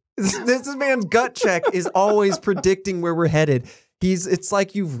ethereal. This man's gut check is always predicting where we're headed. It's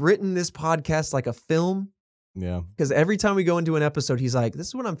like you've written this podcast like a film. Yeah. Because every time we go into an episode, he's like, this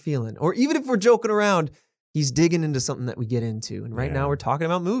is what I'm feeling. Or even if we're joking around, he's digging into something that we get into. And right now we're talking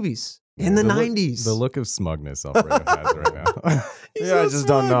about movies in the 90s. The look of smugness Alfredo has right now. I just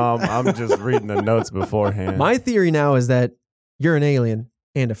don't know. I'm just reading the notes beforehand. My theory now is that you're an alien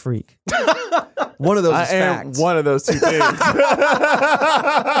and a freak. One of those is facts. One of those two things.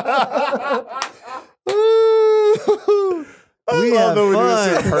 We love that we're doing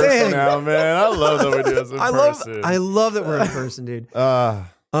this in person now, man. I love that we're doing this in person. I love that we're in person, dude.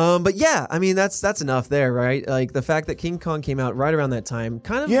 But yeah, I mean that's enough there, right? Like the fact that King Kong came out right around that time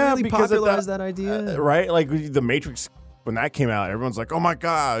kind of really popularized that idea, right? Like the Matrix, when that came out, everyone's like, "Oh my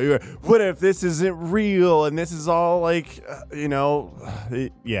god, what if this isn't real and this is all like,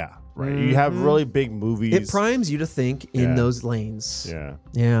 yeah." Right. You have really big movies. It primes you to think in those lanes. Yeah.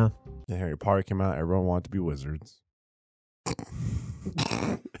 Yeah. Then Harry Potter came out. Everyone wanted to be wizards.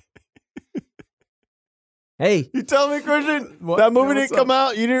 Hey. You tell me, Christian, that movie didn't come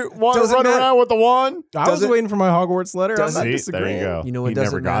out? You didn't want to run around with the wand? I was waiting for my Hogwarts letter. I'm not disagreeing. There you go. You know what he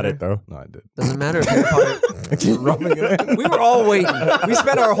doesn't never got matter? it, though. No, I did. Doesn't matter if Harry Potter... Keep rubbing it in. We were all waiting. We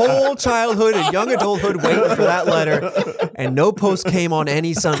spent our whole childhood and young adulthood waiting for that letter, and no post came on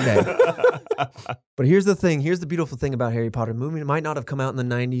any Sunday. But here's the thing. Here's the beautiful thing about Harry Potter. Movie might not have come out in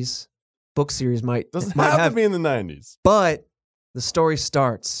the 90s. Book series might have to be in the 90s. But the story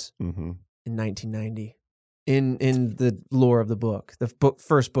starts in 1990. In the lore of the book. The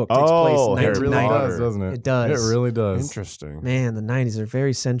first book takes place in 1990. It really does, doesn't it? It does. It really does. Interesting. Man, the 90s are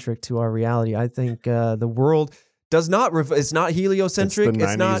very centric to our reality. I think the world does not, it's not heliocentric. It's the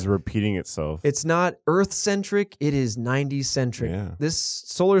 90s repeating itself. It's not Earth-centric. It is 90s-centric. Yeah. This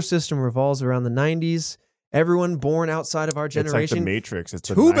solar system revolves around the 90s. Everyone born outside of our generation. It's like the Matrix. It's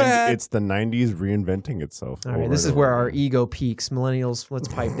Too bad. It's the 90s reinventing itself. All right, this is where our ego peaks. Millennials, let's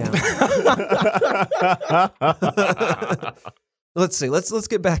pipe down. let's see. Let's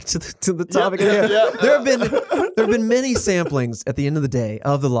get back to the topic. There have been many samplings at the end of the day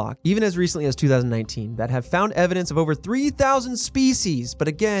of the Loch, even as recently as 2019, that have found evidence of over 3,000 species. But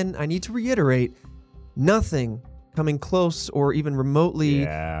again, I need to reiterate, nothing coming close or even remotely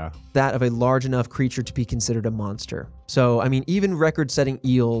that of a large enough creature to be considered a monster. So, I mean, even record-setting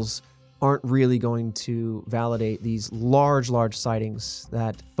eels aren't really going to validate these large sightings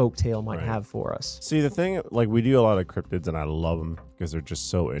that folktale might have for us. See, the thing, like, we do a lot of cryptids, and I love them because they're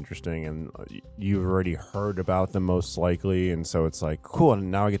just so interesting, and you've already heard about them most likely, and so it's like, cool, and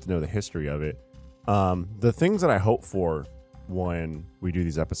now I get to know the history of it. The things that I hope for when we do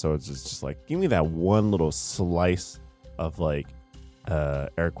these episodes is just like, give me that one little slice of, like,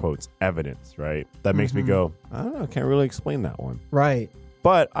 air quotes, evidence, right? That makes me go, I don't know, can't really explain that one. Right.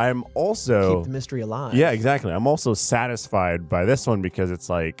 But I'm also... keep the mystery alive. Yeah, exactly. I'm also satisfied by this one because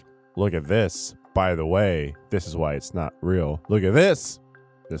it's like, look at this. By the way, this is why it's not real. Look at this.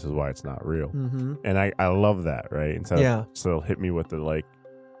 This is why it's not real. Mm-hmm. And I love that, right? And so it'll hit me with the like,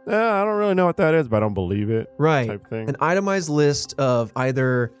 I don't really know what that is, but I don't believe it. Right. Type thing. An itemized list of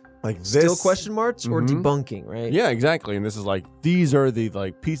either like still question marks or debunking, right? Yeah, exactly. And this is like, these are the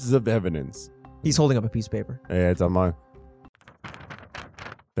like pieces of evidence. He's holding up a piece of paper. Yeah, it's on my...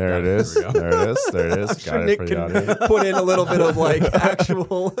 There it is. There it is. There it is. I'm sure Nick can put in a little bit of like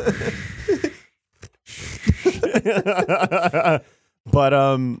actual. But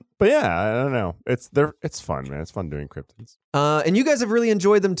yeah, I don't know. It's fun, man. It's fun doing cryptids. And you guys have really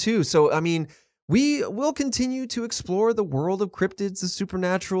enjoyed them too. So I mean, we will continue to explore the world of cryptids, the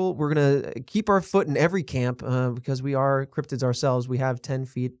supernatural. We're gonna keep our foot in every camp because we are cryptids ourselves. We have 10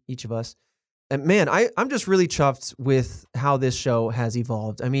 feet each of us. And man, I'm just really chuffed with how this show has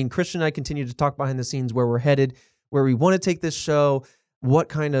evolved. I mean, Christian and I continue to talk behind the scenes where we're headed, where we want to take this show, what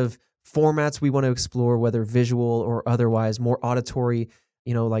kind of formats we want to explore, whether visual or otherwise, more auditory,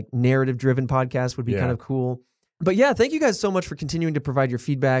 like narrative-driven podcasts would be kind of cool. But yeah, thank you guys so much for continuing to provide your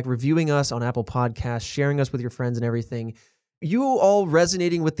feedback, reviewing us on Apple Podcasts, sharing us with your friends and everything. You all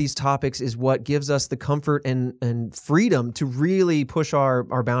resonating with these topics is what gives us the comfort and freedom to really push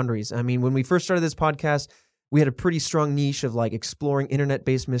our boundaries. I mean, when we first started this podcast, we had a pretty strong niche of like exploring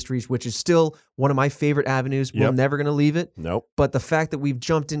internet-based mysteries, which is still one of my favorite avenues. We're never going to leave it. Nope. But the fact that we've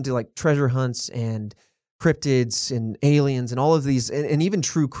jumped into like treasure hunts and cryptids and aliens and all of these, and even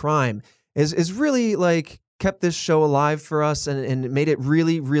true crime is really like kept this show alive for us and made it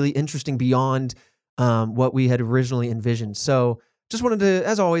really, really interesting beyond what we had originally envisioned. So just wanted to,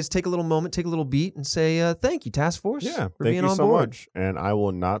 as always, take a little moment, take a little beat and say thank you, Task Force, for being on board. Thank you so much. And I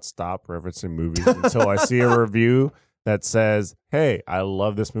will not stop referencing movies until I see a review that says, hey, I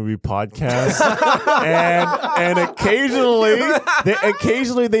love this movie podcast. and occasionally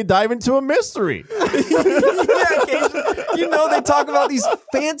they dive into a mystery. They talk about these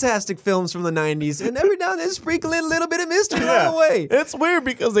fantastic films from the 90s, and every now and then sprinkle in a little bit of mystery along the way. It's weird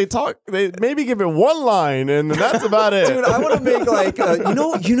because they maybe give it one line, and that's about it. Dude, I want to make like,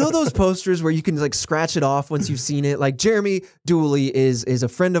 you know those posters where you can like scratch it off once you've seen it? Like Jeremy Dooley is a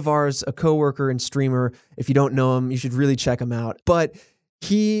friend of ours, a coworker and streamer. If you don't know him, you should really check him out. But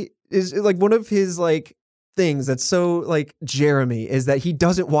he is like one of his like things that's so like Jeremy is that he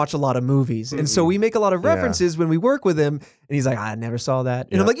doesn't watch a lot of movies. And so we make a lot of references when we work with him, and he's like, I never saw that.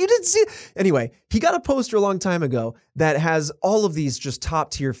 And I'm like, you didn't see it? Anyway, he got a poster a long time ago that has all of these just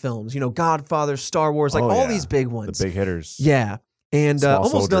top tier films, Godfather, Star Wars, like all these big ones. The big hitters. Yeah. And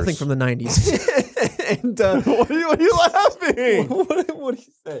almost nothing from the 90s. And what are you laughing? What do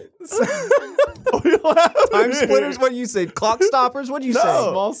you say? What are you laughing? Time Splitters, what do you say? Clock Stoppers, what do you say?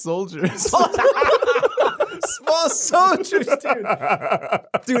 Small Soldiers. Small Soldiers, dude.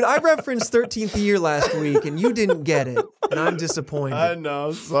 Dude, I referenced 13th Year last week, and you didn't get it. And I'm disappointed. I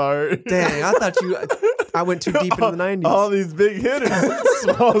know, sorry. Dang, I thought I went too deep into the 90s. All these big hitters.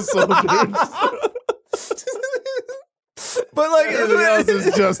 Small Soldiers. But like everything else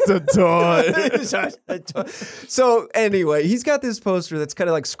is just a toy. So anyway, he's got this poster that's kind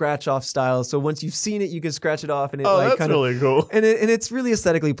of like scratch off style. So once you've seen it, you can scratch it off, and that's really cool. And it's really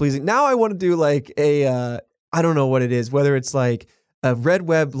aesthetically pleasing. Now I want to do like a I don't know what it is, whether it's like a Red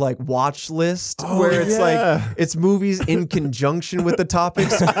Web like watch list where it's like it's movies in conjunction with the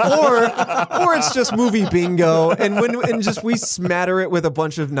topics, or it's just movie bingo, and we smatter it with a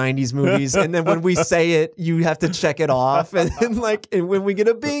bunch of 90s movies, and then when we say it, you have to check it off, and then and when we get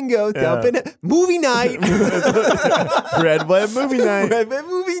a bingo, dump in it, movie night, Red Web movie night, Red Web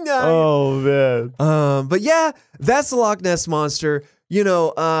movie night. Oh man. But yeah, that's the Loch Ness Monster.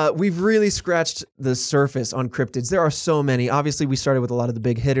 We've really scratched the surface on cryptids. There are so many. Obviously, we started with a lot of the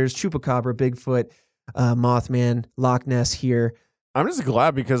big hitters, Chupacabra, Bigfoot. Mothman, Loch Ness here. I'm just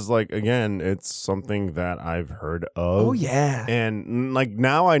glad because, like, again, it's something that I've heard of. Oh, yeah. And, like,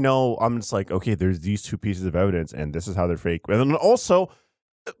 now I know, I'm just like, okay, there's these two pieces of evidence, and this is how they're fake. And then also,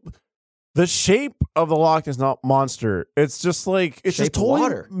 the shape of the Loch Ness monster, it's just like, it's Shape just totally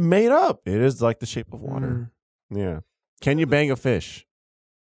water. made up. It is like the shape of water. Yeah. Can you bang a fish?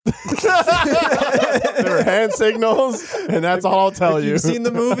 There are hand signals, and that's all I'll tell If you. you've seen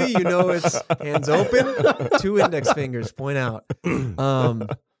the movie, you know it's hands open, 2 index fingers point out.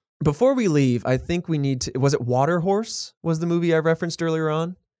 Before we leave, I think we need to. Was it Water Horse? Was the movie I referenced earlier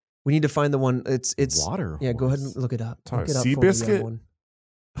on? We need to find the one. It's Water Yeah, go ahead Horse. and look it up. Sorry, Look it up Sea for me, Biscuit? that one.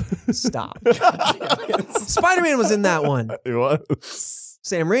 Stop. Spider-Man was in that one. It was.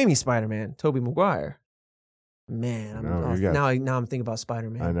 Sam Raimi Spider-Man, Tobey Maguire. Man, No, you got- now I'm thinking about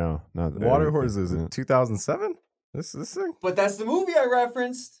Spider-Man. I know. Water Horse is it 2007? This thing? But that's the movie I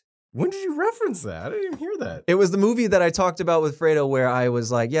referenced. When did you reference that? I didn't even hear that. It was the movie that I talked about with Fredo where I was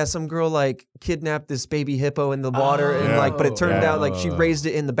like, yeah, some girl like kidnapped this baby hippo in the water and yeah. like, but it turned Yeah. out like she raised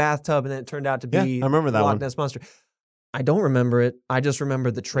it in the bathtub and then it turned out to be Yeah, I remember that Loch one. Ness Monster. I don't remember it. I just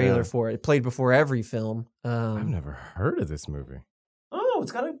remember the trailer for it. It played before every film. I've never heard of this movie. Oh,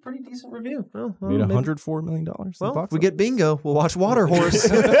 it's got a pretty decent review. Oh, well, Made maybe- $104 million. in the Well, box if we get office. bingo, we'll watch Water Horse.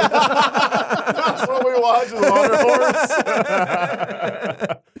 That's what we watch is Water Horse.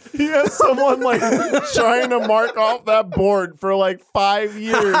 He has someone like trying to mark off that board for like 5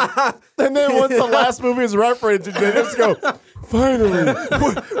 years. And then once the last movie is referenced, they just go, finally,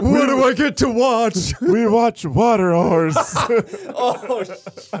 What do I get to watch? we watch Water Horse. Oh,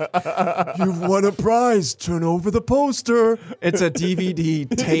 you've won a prize. Turn over the poster. It's a DVD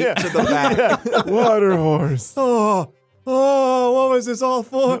taped to the back. Water Horse. Oh, what was this all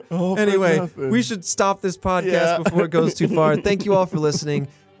for? All for Anyway, nothing. we should stop this podcast Yeah. before it goes too far. Thank you all for listening.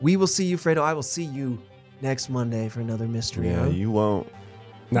 We will see you, Fredo. I will see you next Monday for another mystery. Yeah, huh? you won't.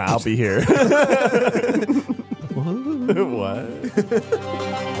 Nah, I'll be here. What?